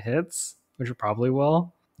and it hits, which it probably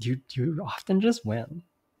will, you often just win.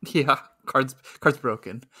 Yeah, cards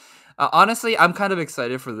broken. Honestly, I'm kind of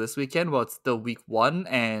excited for this weekend. Well, it's still week 1,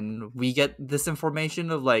 and we get this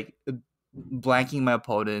information of like blanking my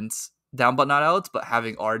opponents down but not outs, but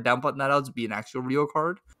having our down but not outs be an actual real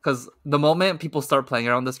card. Because the moment people start playing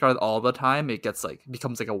around this card all the time, it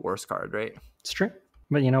becomes like a worse card, right? It's true.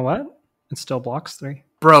 But you know what? It still blocks 3.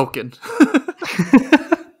 Broken.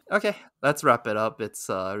 Okay, let's wrap it up. It's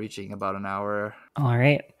reaching about an hour. All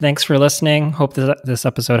right. Thanks for listening. Hope this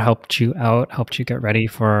episode helped you out, helped you get ready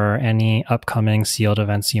for any upcoming sealed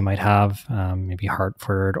events you might have, maybe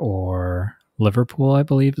Hartford or Liverpool, I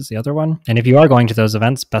believe, is the other one. And if you are going to those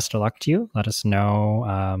events, best of luck to you. Let us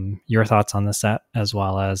know your thoughts on the set as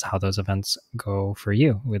well as how those events go for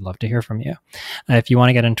you. We'd love to hear from you. If you want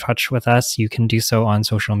to get in touch with us, you can do so on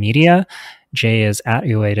social media. Jay is at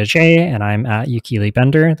UAToJ, and I'm at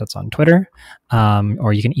YukiLiBender. That's on Twitter.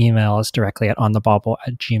 Or you can email us directly at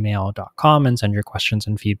onthebobble@gmail.com and send your questions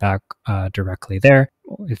and feedback directly there.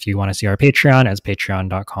 If you want to see our Patreon, it's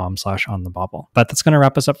patreon.com/onthebobble. But that's going to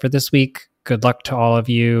wrap us up for this week. Good luck to all of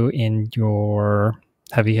you in your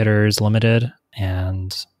Heavy Hitters Limited.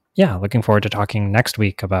 And yeah, looking forward to talking next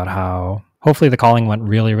week about how hopefully the calling went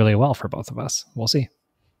really, really well for both of us. We'll see.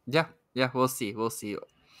 Yeah, we'll see.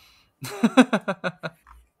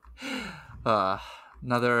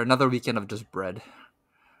 Another weekend of just bread.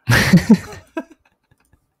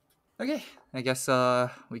 Okay, I guess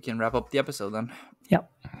we can wrap up the episode then.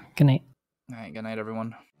 Yep. Good night. All right, good night,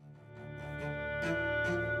 everyone.